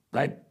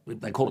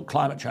they call it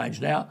climate change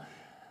now,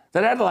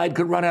 that Adelaide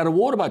could run out of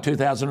water by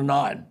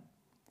 2009.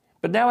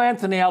 But now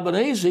Anthony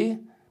Albanese,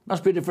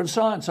 must be a different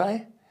science,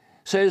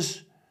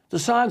 says the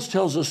science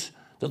tells us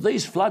that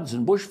these floods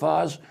and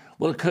bushfires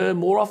will occur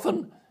more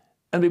often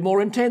and be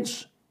more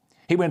intense.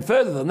 He went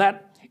further than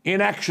that.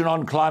 Inaction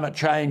on climate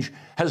change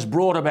has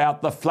brought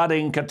about the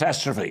flooding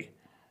catastrophe.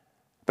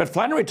 But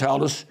Flannery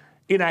told us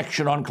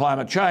inaction on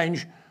climate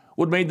change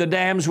would mean the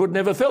dams would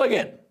never fill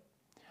again.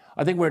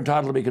 I think we're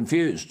entitled to be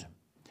confused.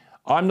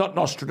 I'm not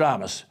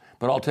Nostradamus,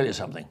 but I'll tell you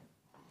something.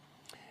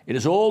 It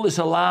is all this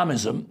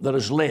alarmism that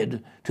has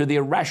led to the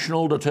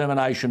irrational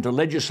determination to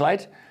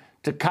legislate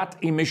to cut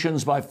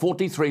emissions by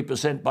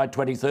 43% by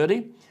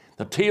 2030.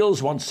 The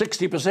Teals want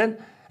 60%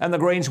 and the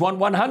Greens want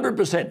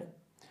 100%.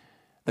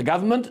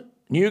 The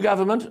new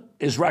government,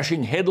 is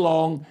rushing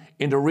headlong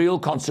into real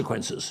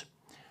consequences.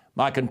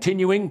 My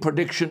continuing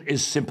prediction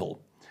is simple.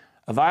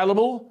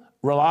 Available,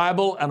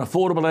 reliable and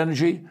affordable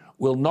energy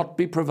will not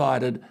be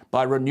provided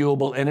by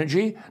renewable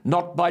energy,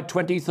 not by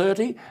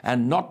 2030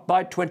 and not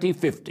by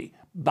 2050.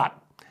 But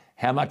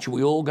how much are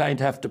we all going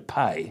to have to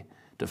pay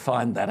to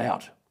find that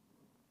out?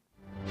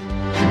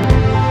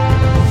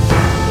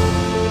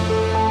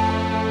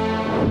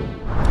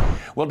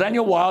 Well,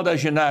 Daniel Wild,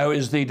 as you know,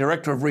 is the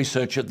Director of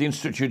Research at the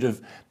Institute of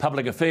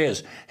Public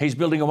Affairs. He's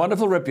building a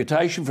wonderful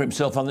reputation for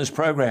himself on this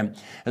program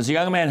as a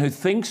young man who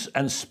thinks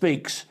and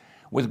speaks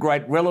with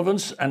great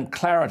relevance and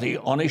clarity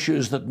on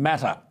issues that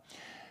matter.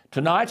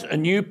 Tonight, a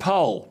new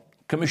poll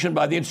commissioned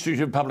by the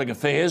Institute of Public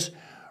Affairs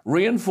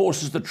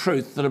reinforces the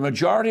truth that a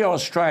majority of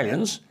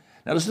Australians,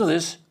 now listen to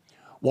this,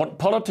 want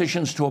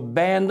politicians to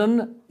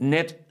abandon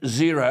net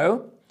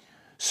zero,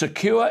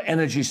 secure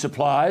energy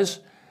supplies,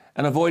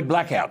 and avoid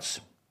blackouts.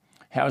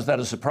 How is that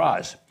a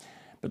surprise?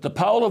 But the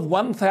poll of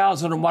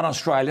 1,001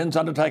 Australians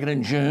undertaken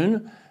in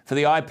June for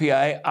the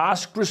IPA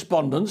asked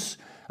respondents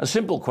a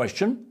simple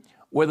question,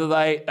 whether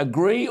they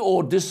agree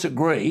or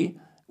disagree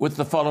with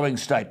the following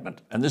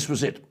statement. And this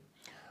was it.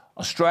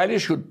 Australia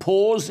should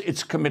pause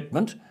its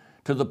commitment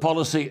to the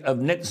policy of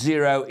net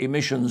zero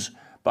emissions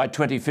by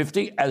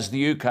 2050, as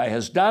the UK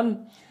has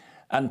done,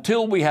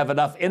 until we have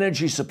enough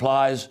energy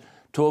supplies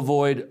to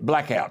avoid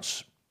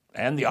blackouts.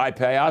 And the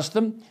IPA asked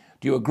them,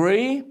 do you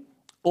agree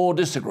or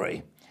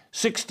disagree?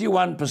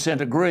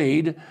 61%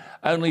 agreed,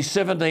 only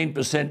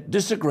 17%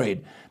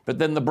 disagreed. But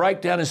then the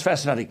breakdown is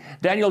fascinating.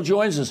 Daniel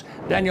joins us.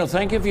 Daniel,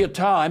 thank you for your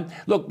time.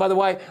 Look, by the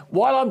way,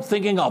 while I'm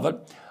thinking of it,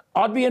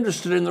 I'd be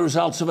interested in the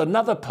results of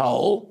another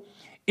poll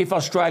if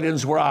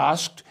Australians were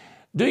asked,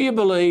 do you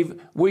believe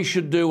we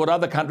should do what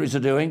other countries are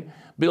doing,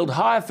 build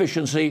high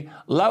efficiency,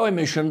 low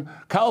emission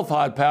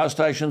coal-fired power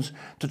stations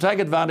to take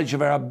advantage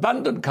of our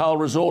abundant coal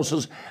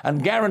resources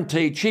and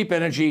guarantee cheap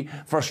energy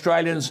for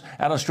Australians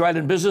and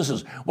Australian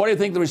businesses? What do you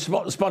think the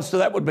response to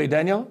that would be,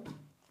 Daniel?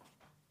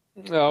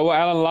 Oh, well,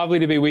 Alan, lovely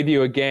to be with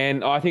you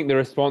again. I think the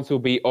response will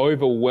be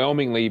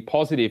overwhelmingly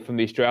positive from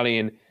the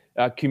Australian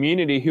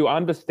community, who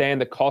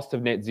understand the cost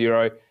of net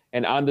zero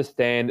and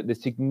understand the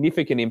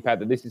significant impact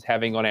that this is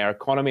having on our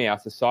economy, our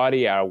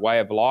society, our way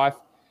of life.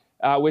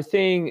 We're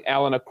seeing,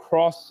 Alan,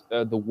 across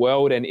the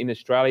world and in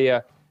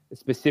Australia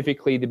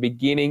specifically, the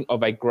beginning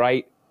of a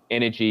great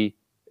energy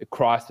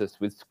crisis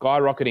with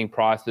skyrocketing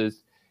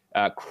prices,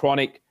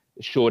 chronic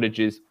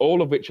shortages,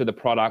 all of which are the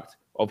product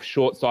of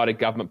short-sighted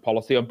government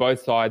policy on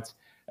both sides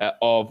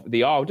of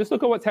the aisle. Just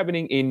look at what's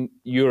happening in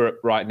Europe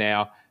right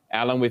now,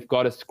 Alan. We've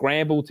got a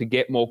scramble to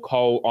get more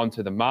coal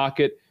onto the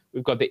market.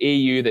 We've got the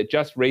EU that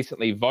just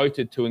recently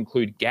voted to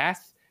include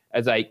gas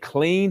as a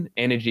clean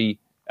energy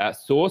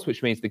source,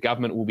 which means the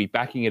government will be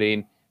backing it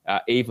in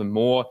even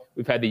more.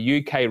 We've had the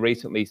UK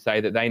recently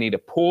say that they need a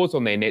pause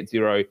on their net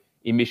zero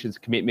emissions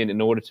commitment in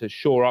order to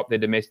shore up their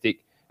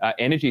domestic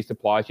energy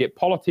supplies. Yet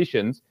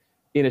politicians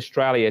in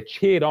Australia,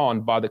 cheered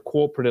on by the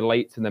corporate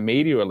elites and the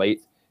media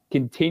elites,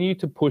 continue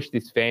to push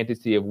this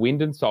fantasy of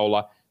wind and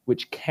solar,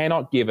 which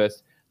cannot give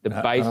us the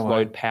base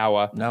load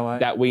power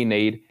that we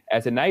need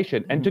as a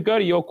nation. And to go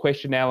to your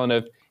question, Alan,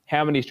 of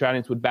how many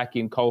Australians would back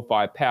in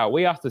coal-fired power,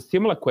 we asked a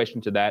similar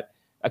question to that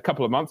a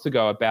couple of months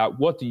ago about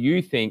what do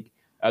you think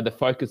the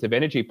focus of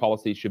energy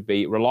policy should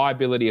be,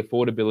 reliability,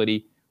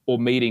 affordability, or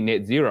meeting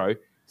net zero.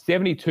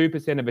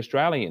 72% of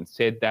Australians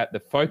said that the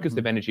focus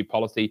of energy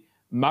policy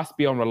must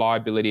be on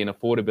reliability and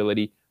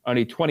affordability.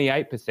 Only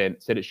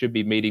 28% said it should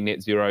be meeting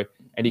net zero,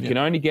 and you can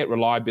only get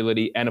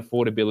reliability and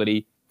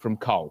affordability from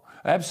coal.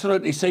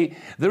 Absolutely. See,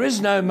 there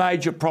is no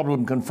major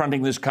problem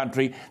confronting this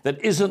country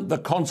that isn't the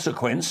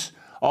consequence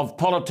of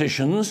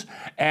politicians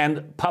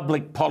and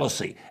public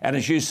policy. And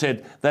as you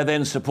said, they're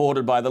then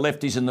supported by the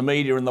lefties in the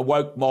media and the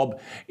woke mob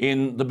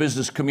in the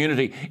business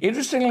community.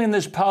 Interestingly, in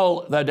this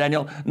poll, though,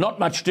 Daniel, not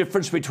much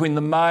difference between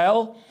the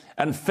male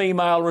and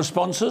female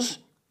responses.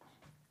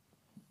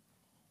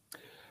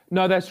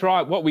 No, that's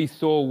right. What we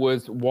saw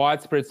was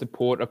widespread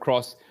support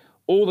across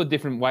all the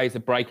different ways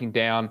of breaking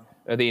down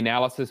the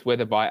analysis,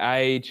 whether by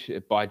age,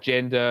 by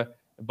gender,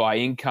 by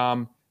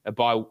income,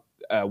 by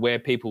where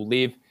people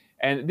live.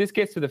 And this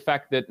gets to the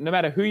fact that no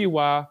matter who you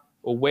are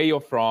or where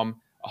you're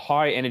from,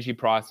 high energy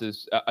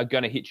prices are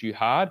going to hit you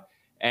hard.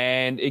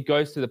 And it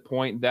goes to the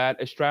point that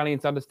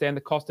Australians understand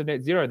the cost of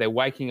net zero. They're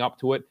waking up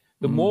to it.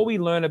 The more we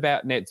learn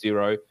about net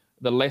zero,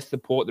 the less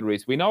support there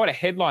is. We know at a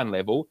headline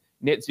level,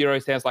 net zero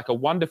sounds like a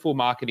wonderful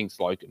marketing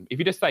slogan. If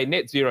you just say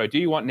net zero, do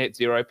you want net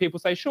zero? People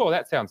say, sure,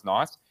 that sounds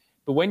nice.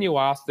 But when you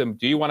ask them,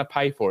 do you want to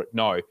pay for it?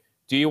 No.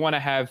 Do you want to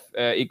have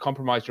it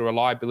compromise your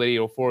reliability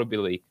or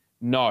affordability?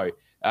 No.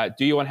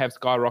 Do you want to have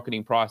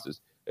skyrocketing prices?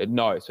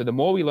 No. So the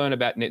more we learn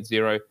about net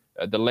zero,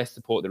 the less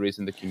support there is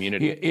in the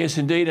community. Yes,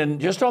 indeed.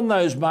 And just on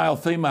those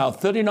male-female,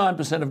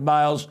 39% of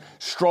males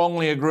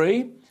strongly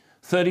agree,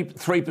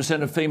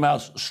 33% of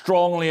females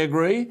strongly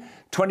agree,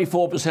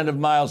 24% of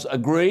males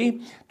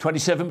agree,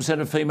 27%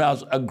 of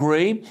females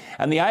agree.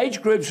 And the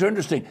age groups are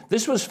interesting.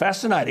 This was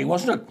fascinating,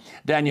 wasn't it,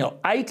 Daniel?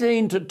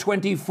 18 to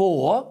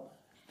 24,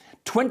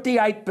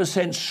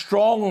 28%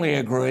 strongly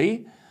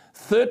agree,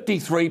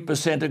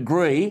 33%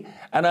 agree,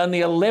 and only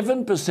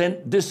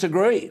 11%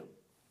 disagree.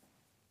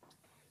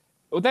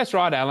 Well, that's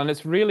right, Alan.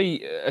 It's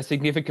really a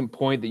significant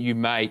point that you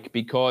make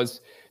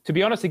because, to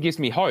be honest, it gives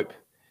me hope.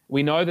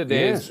 We know that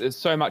there's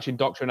so much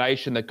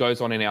indoctrination that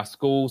goes on in our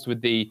schools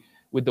with the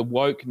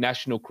woke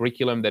national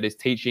curriculum that is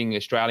teaching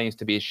Australians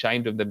to be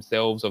ashamed of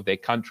themselves, of their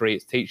country.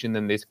 It's teaching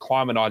them this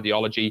climate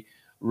ideology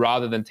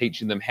rather than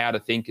teaching them how to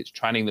think. It's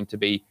training them to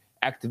be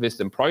activists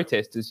and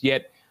protesters.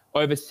 Yet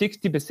over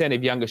 60%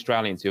 of young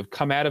Australians who have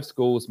come out of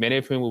schools, many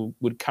of whom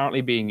would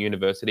currently be in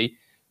university,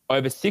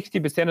 over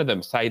 60% of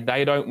them say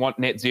they don't want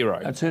net zero.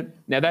 That's it.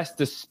 Now, that's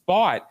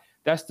despite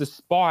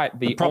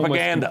the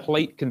propaganda. almost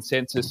complete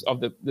consensus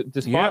of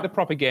the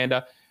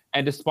propaganda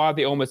And despite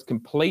the almost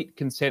complete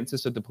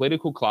consensus of the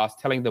political class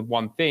telling them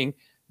one thing,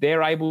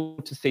 they're able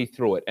to see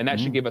through it. And that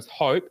should give us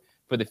hope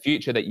for the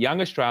future that young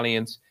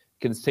Australians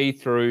can see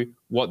through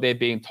what they're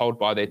being told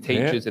by their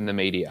teachers and the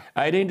media.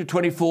 18 to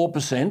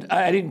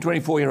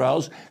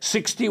 24-year-olds,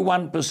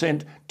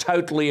 61%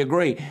 totally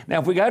agree. Now,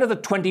 if we go to the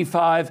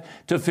 25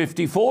 to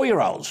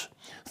 54-year-olds,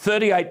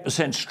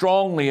 38%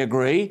 strongly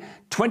agree,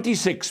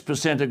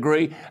 26%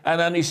 agree, and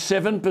only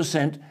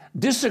 7%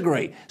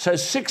 disagree. So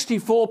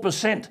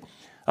 64%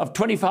 of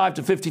 25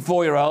 to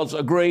 54-year-olds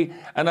agree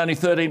and only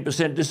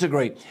 13%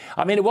 disagree.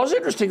 I mean, it was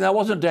interesting, though,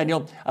 wasn't it,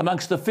 Daniel?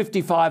 Amongst the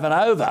 55 and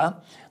over,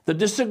 the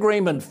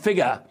disagreement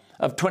figure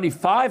of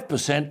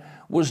 25%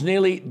 was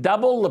nearly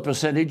double the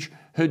percentage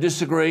who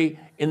disagree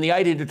in the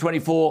 18 to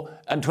 24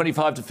 and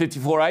 25 to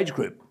 54 age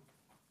group.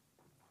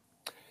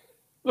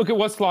 Look, it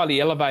was slightly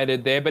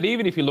elevated there, but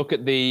even if you look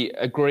at the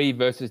agree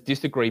versus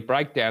disagree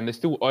breakdown, there's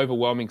still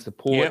overwhelming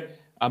support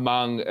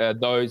among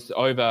those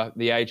over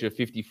the age of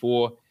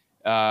 54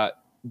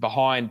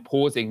 behind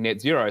pausing net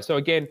zero. So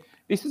again,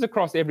 this is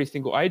across every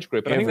single age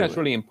group. And I think that's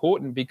really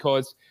important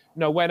because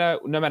no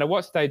matter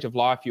what stage of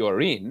life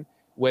you're in,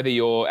 whether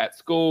you're at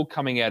school,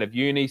 coming out of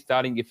uni,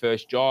 starting your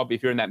first job,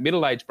 if you're in that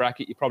middle age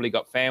bracket, you've probably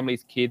got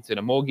families, kids and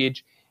a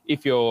mortgage.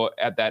 If you're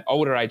at that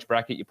older age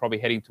bracket, you're probably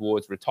heading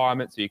towards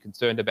retirement. So you're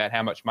concerned about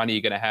how much money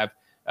you're going to have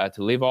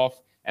to live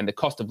off. And the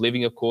cost of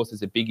living, of course,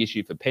 is a big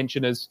issue for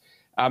pensioners.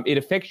 It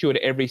affects you at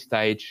every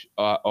stage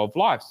of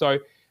life. So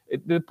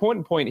the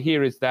important point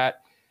here is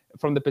that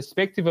from the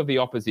perspective of the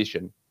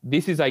opposition,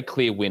 this is a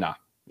clear winner.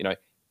 You know,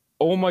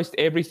 almost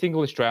every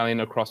single Australian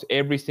across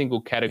every single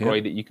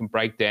category that you can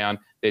break down,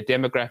 their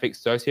demographic,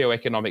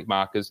 socioeconomic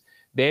markers,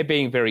 they're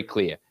being very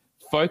clear.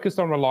 Focus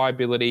on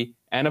reliability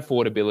and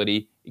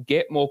affordability,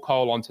 get more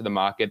coal onto the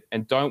market,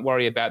 and don't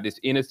worry about this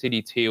inner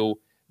city teal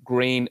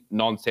green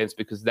nonsense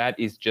because that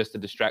is just a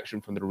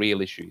distraction from the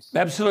real issues.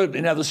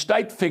 Absolutely. Now, the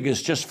state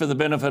figures, just for the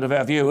benefit of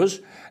our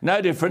viewers,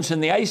 no difference. In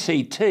the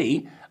ACT,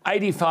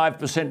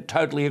 85%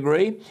 totally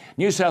agree.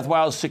 New South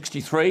Wales,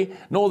 63.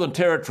 Northern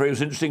Territory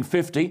was interesting,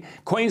 50.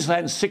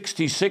 Queensland,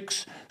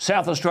 66.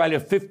 South Australia,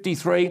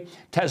 53.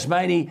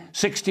 Tasmania,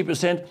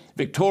 60%.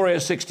 Victoria,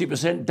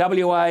 60%.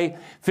 WA,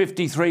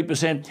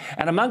 53%.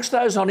 And amongst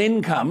those on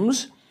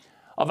incomes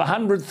of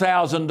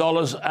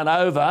 $100,000 and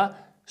over,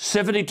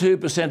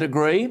 72%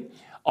 agree.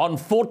 On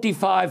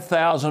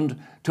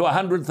 45,000 to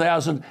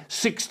 100,000,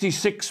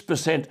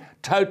 66%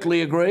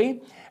 totally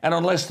agree. And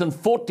on less than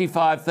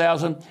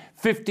 45,000,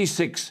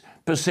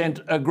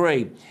 56%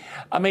 agree.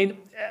 I mean,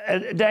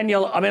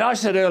 Daniel, I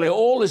said earlier,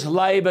 all this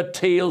Labor,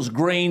 Teals,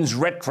 Greens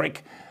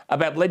rhetoric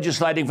about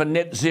legislating for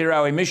net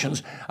zero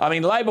emissions. I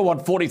mean, Labor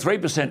want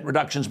 43%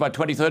 reductions by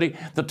 2030.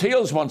 The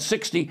Teals want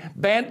 60.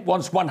 Bant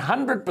wants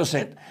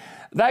 100%.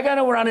 They're going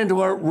to run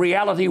into a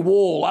reality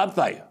wall, aren't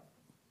they?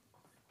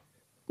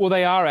 Well,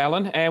 they are,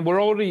 Alan, and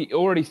we're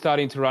already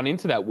starting to run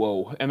into that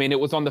wall. I mean, it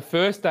was on the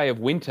first day of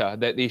winter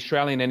that the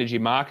Australian Energy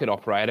Market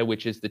Operator,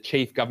 which is the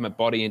chief government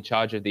body in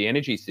charge of the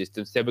energy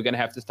system, said we're going to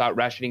have to start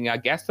rationing our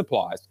gas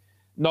supplies.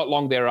 Not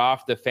long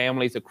thereafter,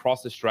 families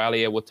across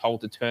Australia were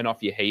told to turn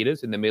off your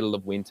heaters in the middle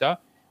of winter.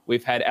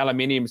 We've had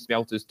aluminium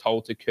smelters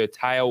told to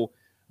curtail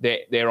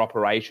their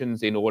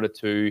operations in order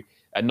to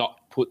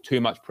not put too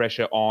much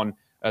pressure on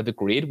the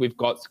grid. We've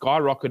got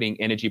skyrocketing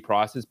energy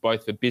prices,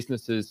 both for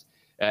businesses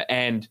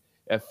and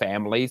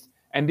families.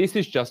 And this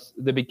is just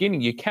the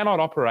beginning. You cannot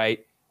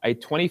operate a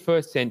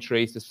 21st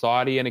century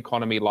society and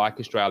economy like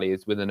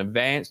Australia's with an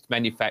advanced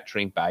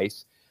manufacturing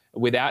base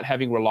without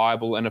having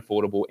reliable and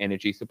affordable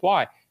energy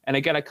supply. And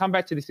again, I come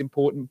back to this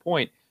important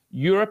point.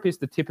 Europe is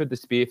the tip of the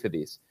spear for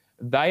this.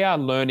 They are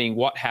learning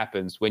what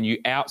happens when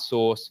you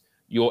outsource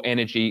your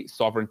energy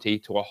sovereignty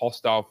to a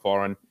hostile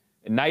foreign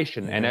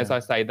nation. And as I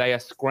say, they are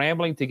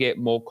scrambling to get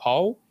more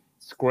coal,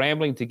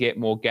 scrambling to get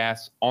more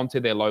gas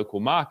onto their local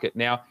market.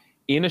 Now,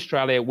 in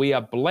Australia, we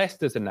are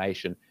blessed as a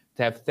nation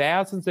to have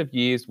thousands of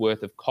years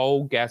worth of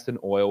coal, gas and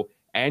oil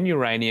and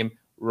uranium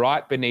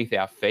right beneath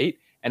our feet.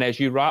 And as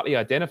you rightly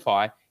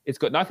identify, it's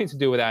got nothing to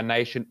do with our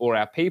nation or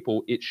our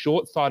people. It's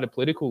short-sighted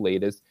political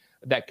leaders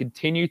that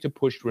continue to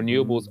push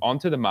renewables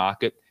onto the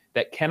market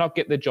that cannot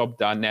get the job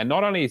done. Now,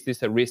 not only is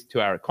this a risk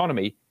to our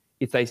economy,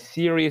 it's a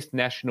serious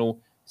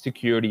national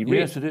security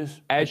risk. Yes, it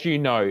is. As you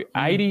know,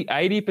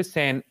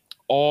 80%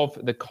 of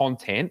the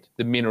content,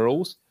 the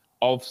minerals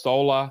of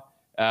solar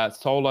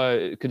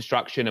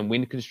construction and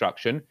wind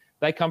construction,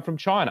 they come from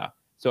China.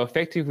 So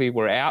effectively,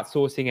 we're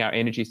outsourcing our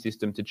energy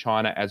system to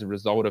China as a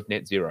result of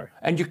net zero.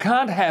 And you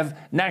can't have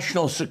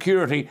national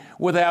security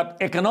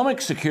without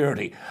economic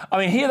security. I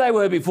mean, here they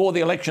were before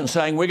the election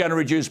saying we're going to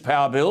reduce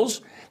power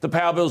bills. The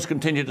power bills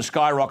continue to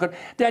skyrocket.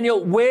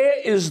 Daniel, where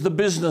is the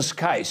business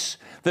case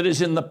that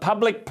is in the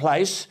public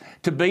place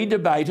to be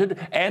debated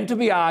and to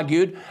be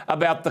argued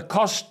about the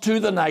cost to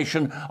the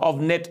nation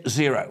of net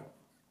zero?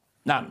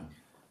 None.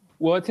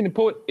 Well,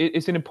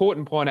 it's an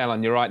important point,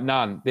 Alan. You're right,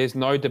 none. There's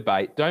no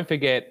debate. Don't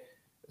forget,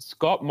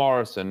 Scott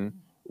Morrison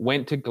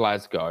went to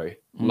Glasgow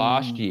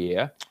last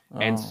year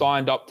and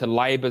signed up to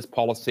Labor's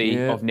policy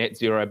of net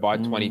zero by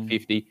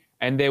 2050.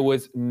 And there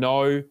was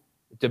no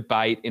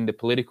debate in the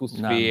political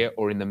sphere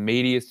or in the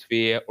media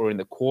sphere or in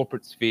the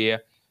corporate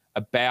sphere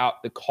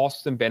about the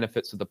costs and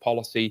benefits of the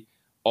policy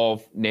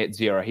of net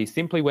zero. He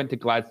simply went to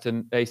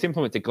Glasgow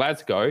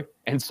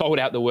and sold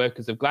out the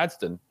workers of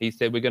Gladstone. He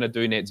said, we're going to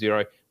do net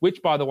zero,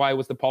 which, by the way,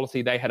 was the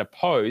policy they had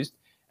opposed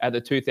at the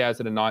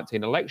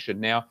 2019 election.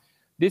 Now,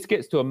 this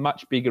gets to a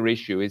much bigger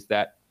issue, is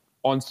that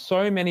on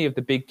so many of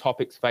the big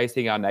topics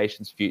facing our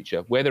nation's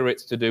future, whether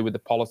it's to do with the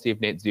policy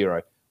of net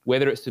zero,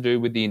 whether it's to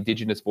do with the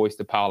Indigenous voice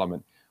to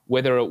Parliament,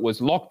 whether it was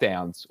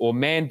lockdowns or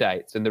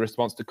mandates and the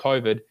response to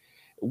COVID,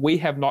 we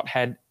have not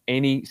had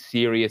any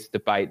serious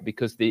debate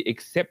because the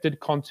accepted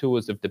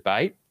contours of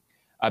debate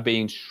are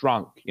being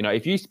shrunk. You know,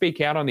 if you speak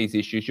out on these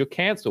issues, you're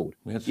cancelled.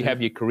 You have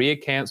your career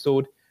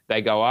cancelled.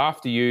 They go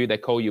after you. They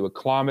call you a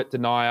climate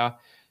denier.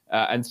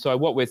 And so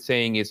what we're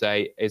seeing is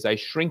a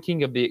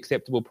shrinking of the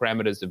acceptable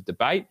parameters of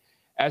debate.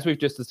 As we've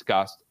just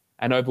discussed,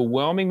 an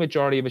overwhelming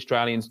majority of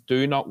Australians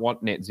do not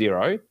want net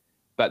zero,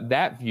 but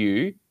that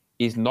view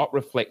is not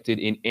reflected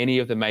in any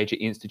of the major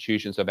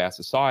institutions of our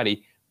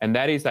society. And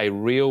that is a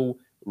real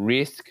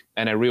risk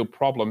and a real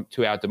problem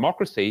to our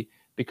democracy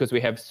because we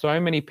have so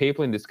many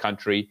people in this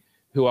country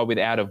who are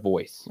without a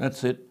voice.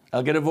 That's it.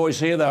 I'll get a voice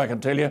here, though, I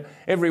can tell you,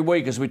 every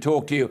week as we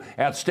talk to you.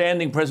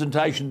 Outstanding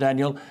presentation,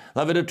 Daniel.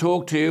 Lovely to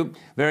talk to you.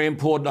 Very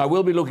important. I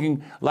will be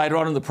looking later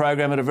on in the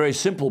program at a very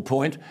simple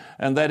point,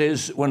 and that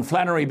is when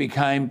Flannery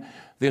became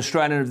the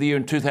Australian of the Year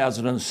in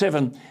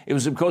 2007, it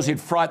was because he'd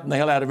frightened the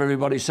hell out of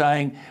everybody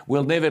saying,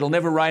 it'll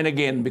never rain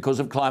again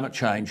because of climate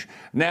change.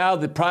 Now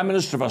the Prime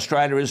Minister of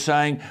Australia is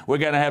saying we're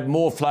going to have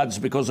more floods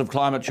because of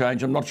climate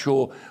change. I'm not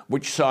sure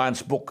which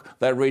science book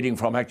they're reading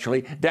from,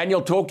 actually.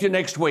 Daniel, talk to you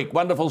next week.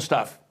 Wonderful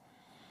stuff.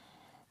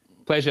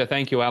 Pleasure.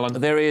 Thank you, Alan.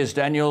 There he is,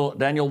 Daniel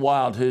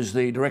Wild, who's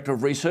the Director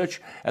of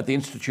Research at the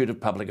Institute of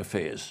Public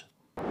Affairs.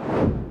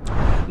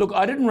 Look,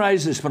 I didn't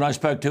raise this when I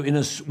spoke to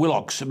Ines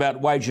Willox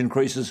about wage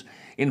increases,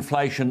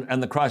 inflation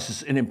and the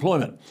crisis in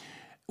employment.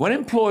 When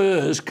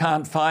employers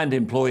can't find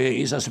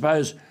employees, I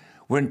suppose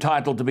we're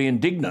entitled to be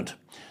indignant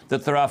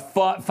that there are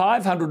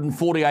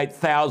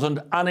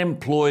 548,000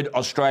 unemployed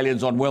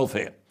Australians on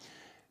welfare.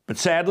 But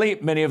sadly,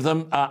 many of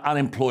them are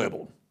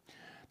unemployable.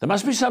 There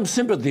must be some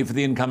sympathy for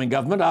the incoming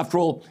government. After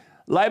all,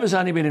 Labor's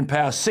only been in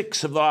power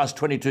 6 of the last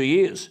 22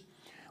 years.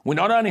 We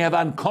not only have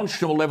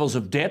unconscionable levels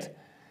of debt,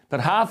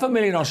 but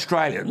 500,000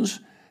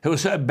 Australians who are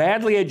so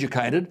badly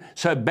educated,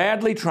 so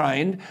badly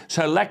trained,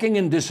 so lacking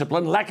in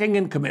discipline, lacking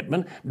in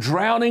commitment,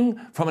 drowning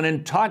from an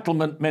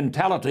entitlement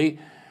mentality,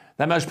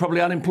 they're most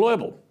probably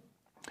unemployable.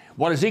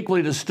 What is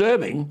equally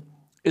disturbing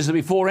is that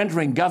before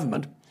entering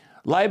government,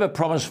 Labor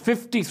promised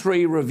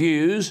 53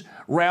 reviews,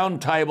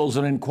 roundtables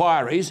and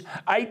inquiries,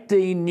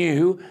 18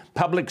 new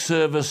public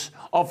service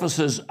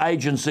officers,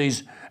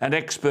 agencies and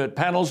expert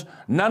panels,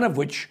 none of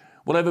which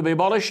will ever be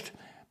abolished,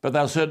 but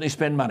they'll certainly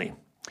spend money.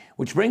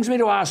 Which brings me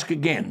to ask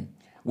again,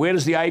 where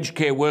does the aged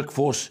care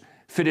workforce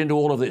fit into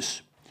all of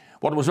this?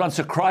 What was once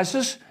a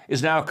crisis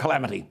is now a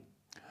calamity.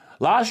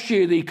 Last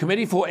year, the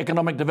Committee for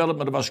Economic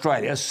Development of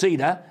Australia,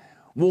 CEDA,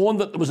 warned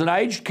that there was an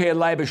aged care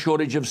labour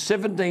shortage of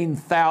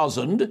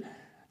 17,000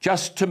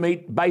 just to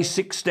meet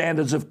basic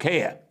standards of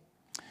care.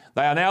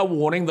 They are now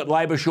warning that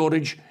labour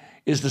shortage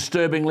is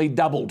disturbingly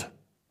doubled.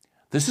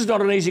 This is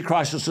not an easy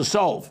crisis to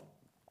solve.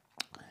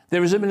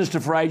 There is a Minister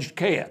for Aged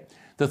Care,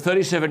 the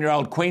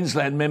 37-year-old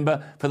Queensland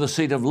member for the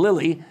seat of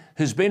Lilly,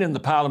 who's been in the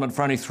Parliament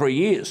for only 3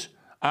 years,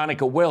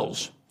 Arnica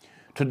Wells.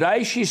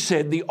 Today she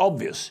said the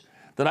obvious,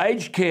 that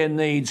aged care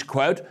needs,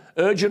 quote,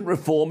 urgent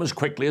reform as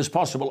quickly as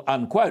possible,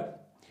 unquote.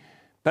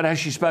 But has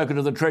she spoken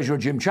to the Treasurer,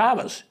 Jim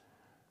Chalmers?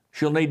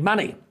 She'll need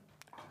money.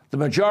 The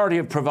majority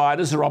of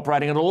providers are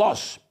operating at a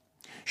loss.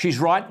 She's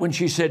right when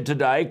she said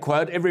today,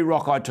 quote, every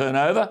rock I turn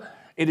over,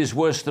 it is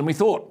worse than we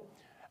thought.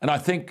 And I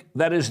think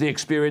that is the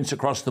experience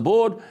across the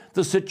board.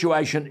 The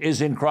situation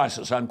is in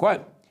crisis,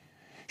 unquote.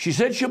 She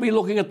said she'll be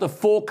looking at the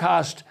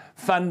forecast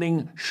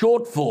funding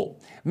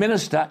shortfall.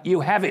 Minister,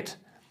 you have it.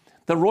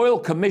 The Royal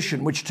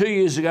Commission, which 2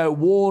 years ago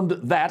warned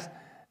that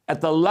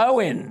at the low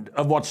end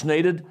of what's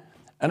needed,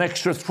 an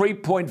extra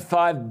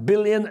 $3.5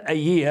 billion a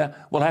year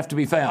will have to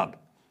be found.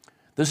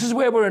 This is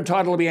where we're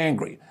entitled to be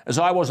angry, as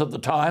I was at the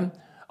time,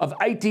 of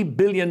 $80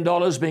 billion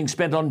being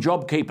spent on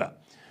JobKeeper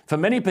for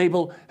many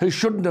people who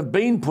shouldn't have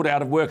been put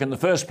out of work in the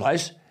first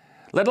place,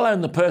 let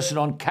alone the person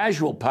on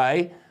casual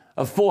pay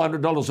of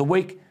 $400 a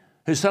week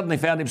who suddenly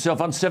found himself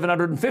on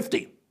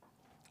 $750.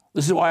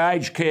 This is why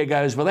aged care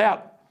goes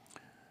without.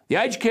 The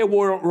Aged Care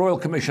Royal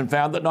Commission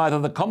found that neither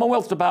the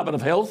Commonwealth Department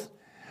of Health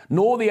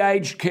nor the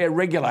aged care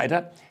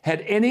regulator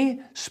had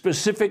any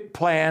specific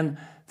plan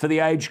for the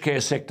aged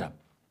care sector.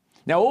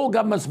 Now, all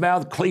governments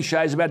mouth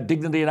cliches about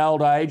dignity in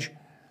old age.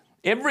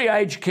 Every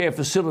aged care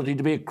facility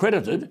to be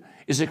accredited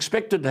is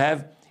expected to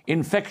have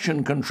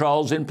infection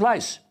controls in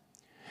place.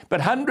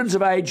 But hundreds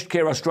of aged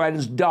care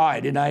Australians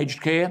died in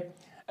aged care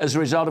as a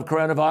result of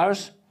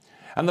coronavirus.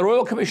 And the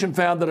Royal Commission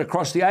found that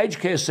across the aged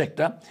care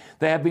sector,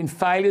 there have been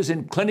failures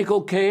in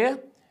clinical care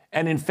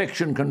and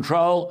infection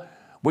control,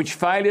 which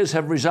failures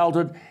have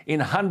resulted in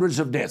hundreds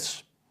of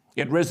deaths.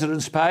 Yet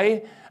residents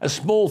pay a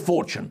small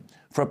fortune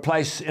for a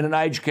place in an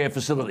aged care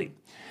facility.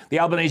 The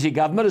Albanese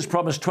government has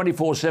promised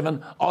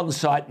 24/7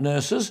 on-site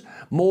nurses,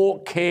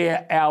 more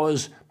care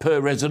hours per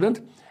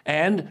resident,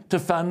 and to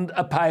fund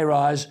a pay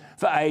rise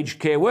for aged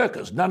care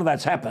workers. None of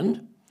that's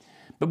happened,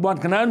 but one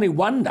can only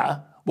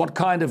wonder what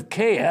kind of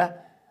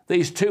care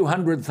these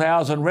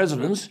 200,000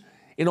 residents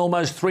in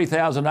almost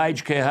 3,000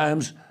 aged care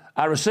homes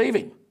are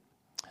receiving.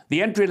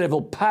 The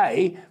entry-level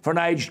pay for an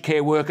aged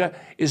care worker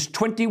is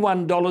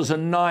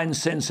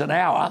 $21.09 an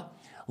hour,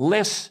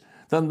 less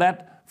than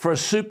that for a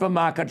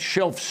supermarket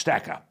shelf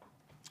stacker.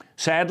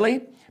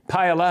 Sadly,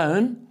 pay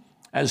alone,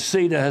 as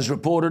CEDA has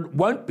reported,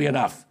 won't be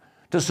enough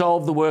to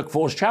solve the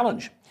workforce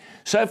challenge.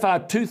 So far,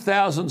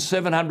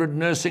 2,700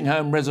 nursing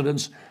home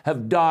residents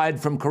have died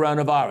from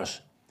coronavirus.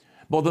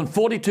 More than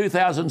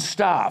 42,000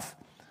 staff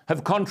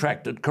have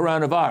contracted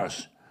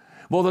coronavirus.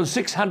 More than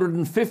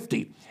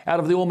 650 out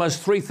of the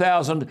almost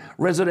 3,000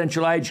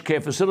 residential aged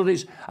care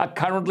facilities are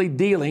currently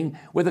dealing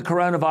with a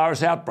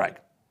coronavirus outbreak.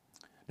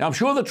 Now, I'm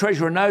sure the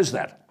Treasurer knows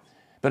that,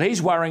 but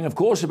he's worrying, of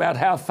course, about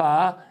how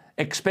far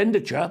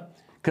expenditure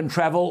can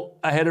travel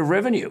ahead of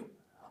revenue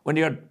when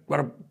you've got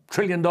 $1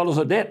 trillion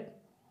of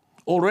debt.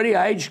 Already,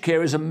 aged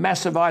care is a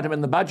massive item in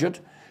the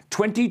budget,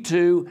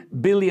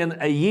 $22 billion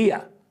a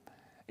year,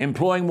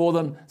 employing more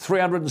than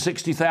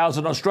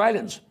 360,000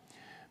 Australians.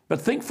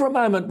 But think for a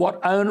moment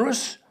what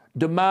onerous,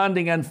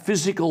 demanding and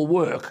physical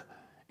work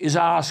is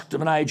asked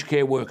of an aged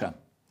care worker.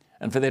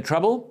 And for their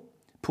trouble,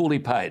 poorly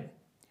paid.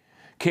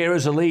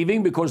 Carers are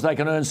leaving because they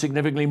can earn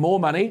significantly more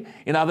money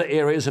in other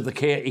areas of the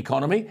care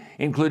economy,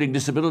 including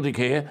disability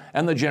care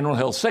and the general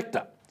health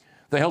sector.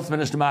 The Health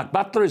Minister, Mark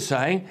Butler, is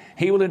saying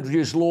he will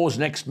introduce laws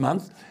next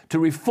month to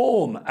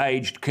reform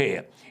aged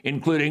care,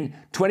 including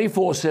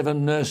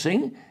 24/7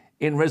 nursing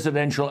in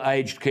residential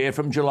aged care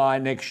from July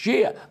next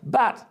year.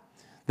 But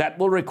that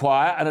will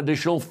require an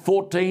additional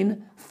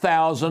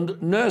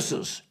 14,000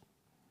 nurses.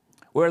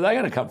 Where are they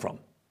going to come from?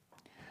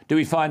 Do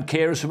we find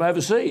carers from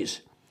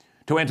overseas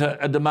to enter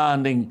a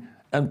demanding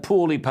and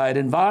poorly paid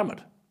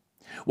environment?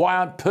 Why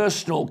aren't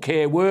personal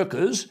care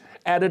workers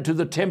added to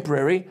the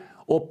temporary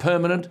or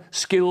permanent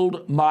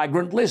skilled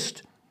migrant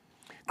list?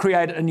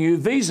 Create a new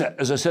visa,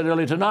 as I said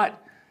earlier tonight,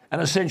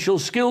 an essential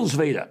skills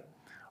visa.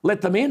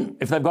 Let them in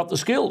if they've got the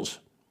skills.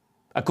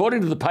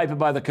 According to the paper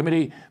by the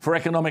Committee for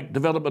Economic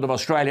Development of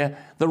Australia,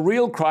 the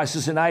real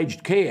crisis in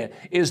aged care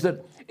is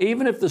that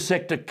even if the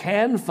sector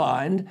can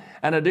find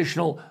an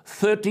additional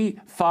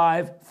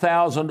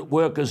 35,000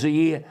 workers a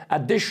year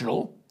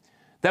additional,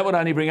 that would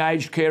only bring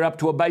aged care up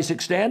to a basic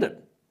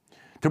standard.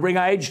 To bring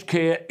aged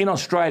care in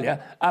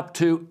Australia up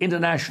to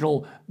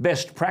international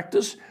best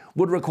practice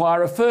would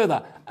require a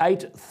further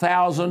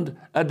 8,000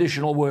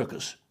 additional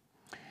workers.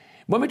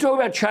 When we talk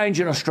about change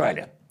in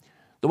Australia,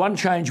 the one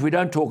change we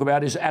don't talk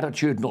about is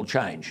attitudinal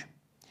change.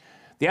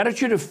 The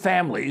attitude of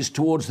families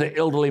towards their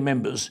elderly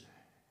members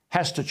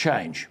has to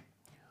change.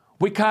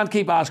 We can't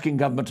keep asking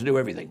government to do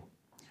everything.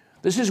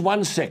 This is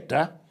one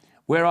sector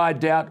where I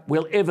doubt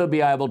we'll ever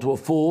be able to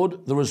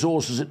afford the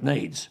resources it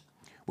needs,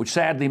 which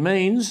sadly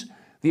means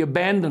the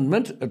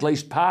abandonment, at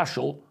least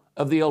partial,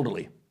 of the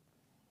elderly.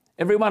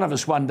 Every one of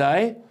us one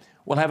day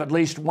will have at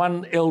least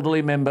one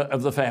elderly member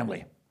of the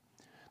family.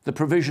 The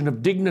provision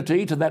of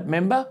dignity to that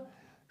member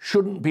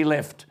shouldn't be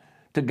left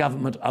to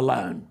government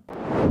alone.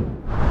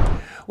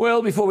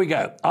 Well, before we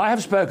go, I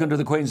have spoken to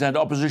the Queensland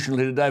Opposition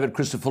Leader David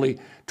Christophilly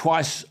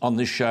twice on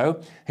this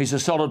show. He's a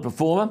solid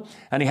performer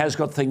and he has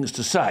got things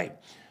to say.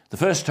 The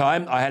first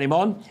time I had him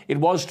on, it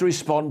was to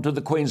respond to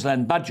the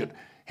Queensland budget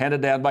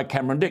handed down by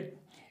Cameron Dick,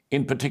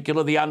 in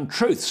particular the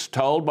untruths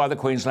told by the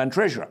Queensland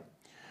Treasurer.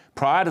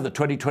 Prior to the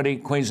 2020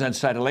 Queensland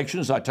state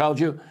elections, I told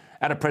you,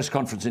 at a press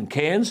conference in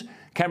Cairns,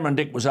 Cameron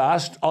Dick was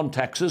asked on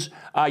taxes,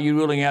 are you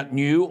ruling out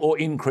new or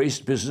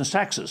increased business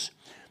taxes?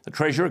 The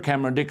Treasurer,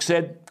 Cameron Dick,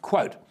 said,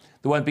 quote,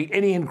 there won't be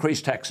any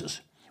increased taxes.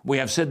 We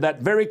have said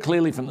that very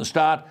clearly from the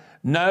start,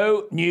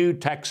 no new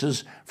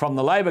taxes from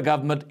the Labor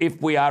government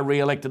if we are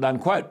re-elected,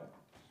 unquote.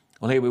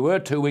 Well, here we were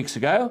 2 weeks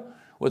ago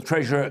with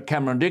Treasurer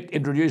Cameron Dick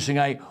introducing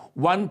a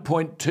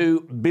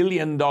 $1.2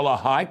 billion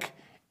hike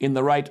in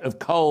the rate of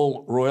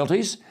coal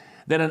royalties,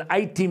 then an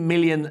 $80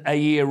 million a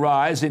year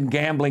rise in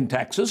gambling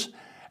taxes,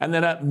 and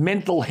then a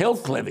mental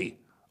health levy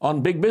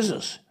on big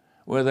business,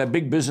 whether they're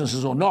big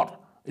businesses or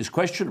not is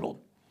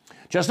questionable.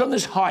 Just on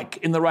this hike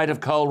in the rate of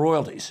coal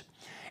royalties,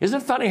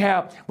 isn't it funny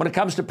how, when it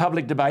comes to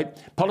public debate,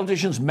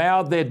 politicians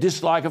mouth their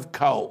dislike of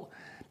coal,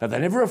 but they're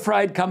never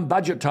afraid come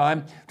budget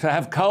time to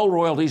have coal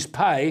royalties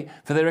pay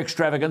for their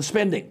extravagant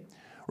spending.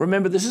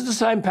 Remember, this is the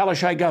same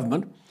Palaszczuk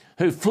government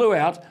who flew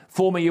out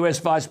former US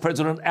Vice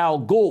President Al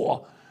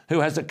Gore, who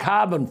has a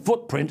carbon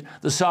footprint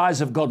the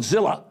size of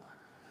Godzilla,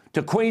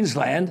 to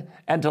Queensland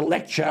and to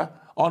lecture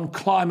on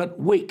Climate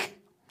Week.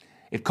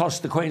 It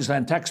cost the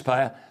Queensland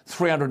taxpayer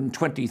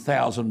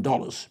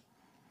 $320,000.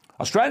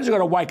 Australians have got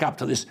to wake up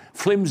to this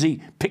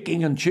flimsy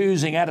picking and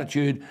choosing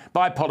attitude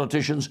by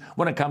politicians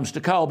when it comes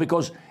to coal,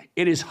 because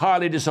it is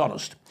highly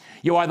dishonest.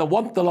 You either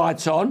want the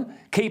lights on,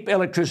 keep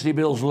electricity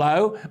bills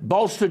low,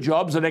 bolster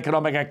jobs and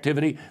economic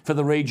activity for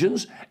the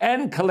regions,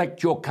 and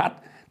collect your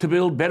cut to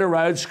build better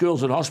roads,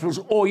 schools and hospitals,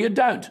 or you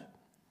don't.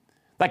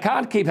 They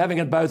can't keep having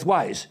it both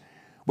ways,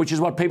 which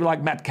is what people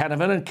like Matt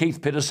Canavan and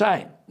Keith Pitt are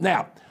saying.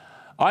 Now,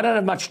 I don't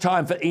have much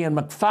time for Ian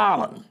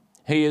Macfarlane.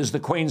 He is the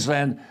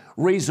Queensland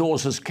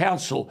Resources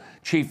Council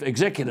Chief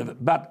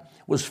Executive, but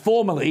was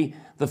formerly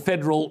the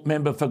federal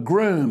member for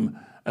Groom,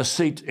 a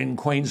seat in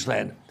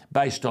Queensland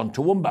based on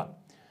Toowoomba.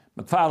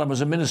 Macfarlane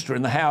was a minister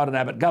in the Howard and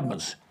Abbott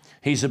governments.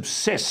 He's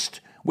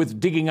obsessed with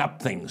digging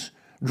up things,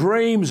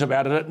 dreams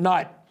about it at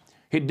night.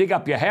 He'd dig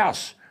up your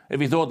house if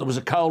he thought there was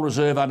a coal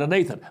reserve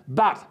underneath it.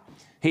 But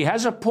he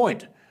has a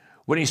point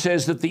when he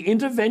says that the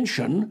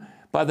intervention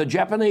by the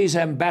Japanese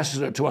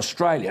ambassador to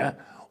Australia,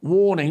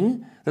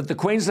 warning that the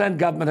Queensland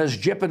government has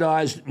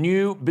jeopardised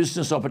new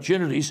business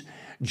opportunities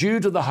due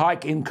to the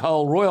hike in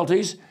coal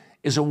royalties,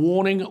 is a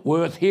warning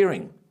worth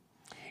hearing.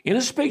 In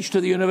a speech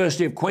to the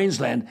University of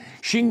Queensland,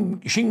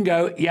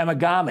 Shingo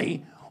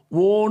Yamagami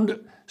warned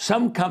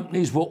some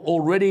companies were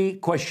already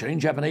questioning,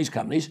 Japanese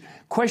companies,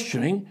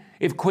 questioning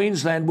if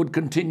Queensland would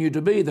continue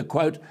to be the,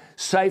 quote,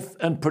 safe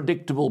and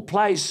predictable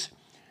place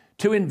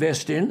to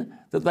invest in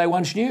that they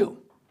once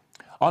knew.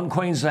 On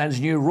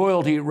Queensland's new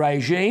royalty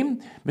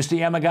regime, Mr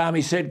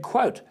Yamagami said,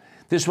 quote,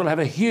 this will have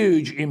a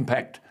huge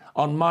impact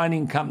on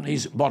mining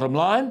companies' bottom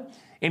line,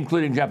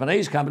 including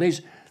Japanese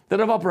companies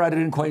that have operated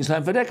in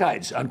Queensland for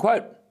decades,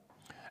 unquote.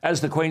 As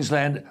the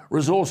Queensland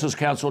Resources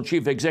Council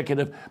Chief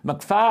Executive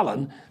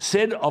Macfarlane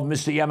said of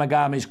Mr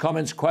Yamagami's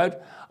comments, quote,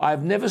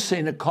 I've never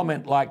seen a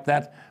comment like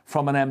that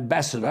from an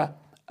ambassador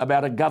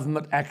about a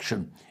government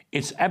action.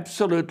 It's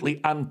absolutely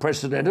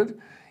unprecedented.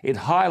 It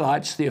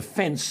highlights the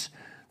offence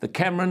the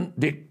Cameron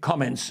Dick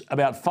comments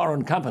about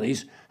foreign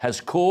companies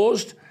has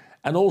caused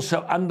and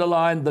also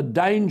underlined the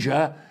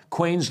danger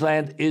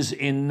Queensland is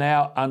in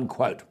now,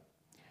 unquote.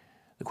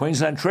 The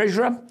Queensland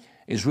Treasurer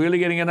is really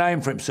getting a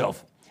name for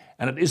himself,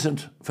 and it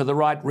isn't for the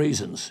right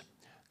reasons.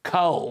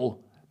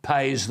 Coal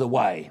pays the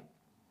way.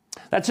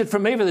 That's it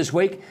from me for this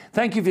week.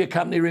 Thank you for your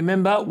company.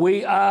 Remember,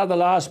 we are the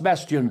last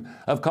bastion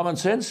of common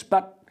sense,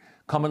 but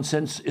common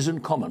sense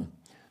isn't common.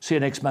 See you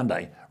next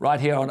Monday, right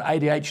here on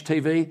ADH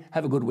TV.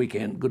 Have a good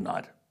weekend. Good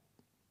night.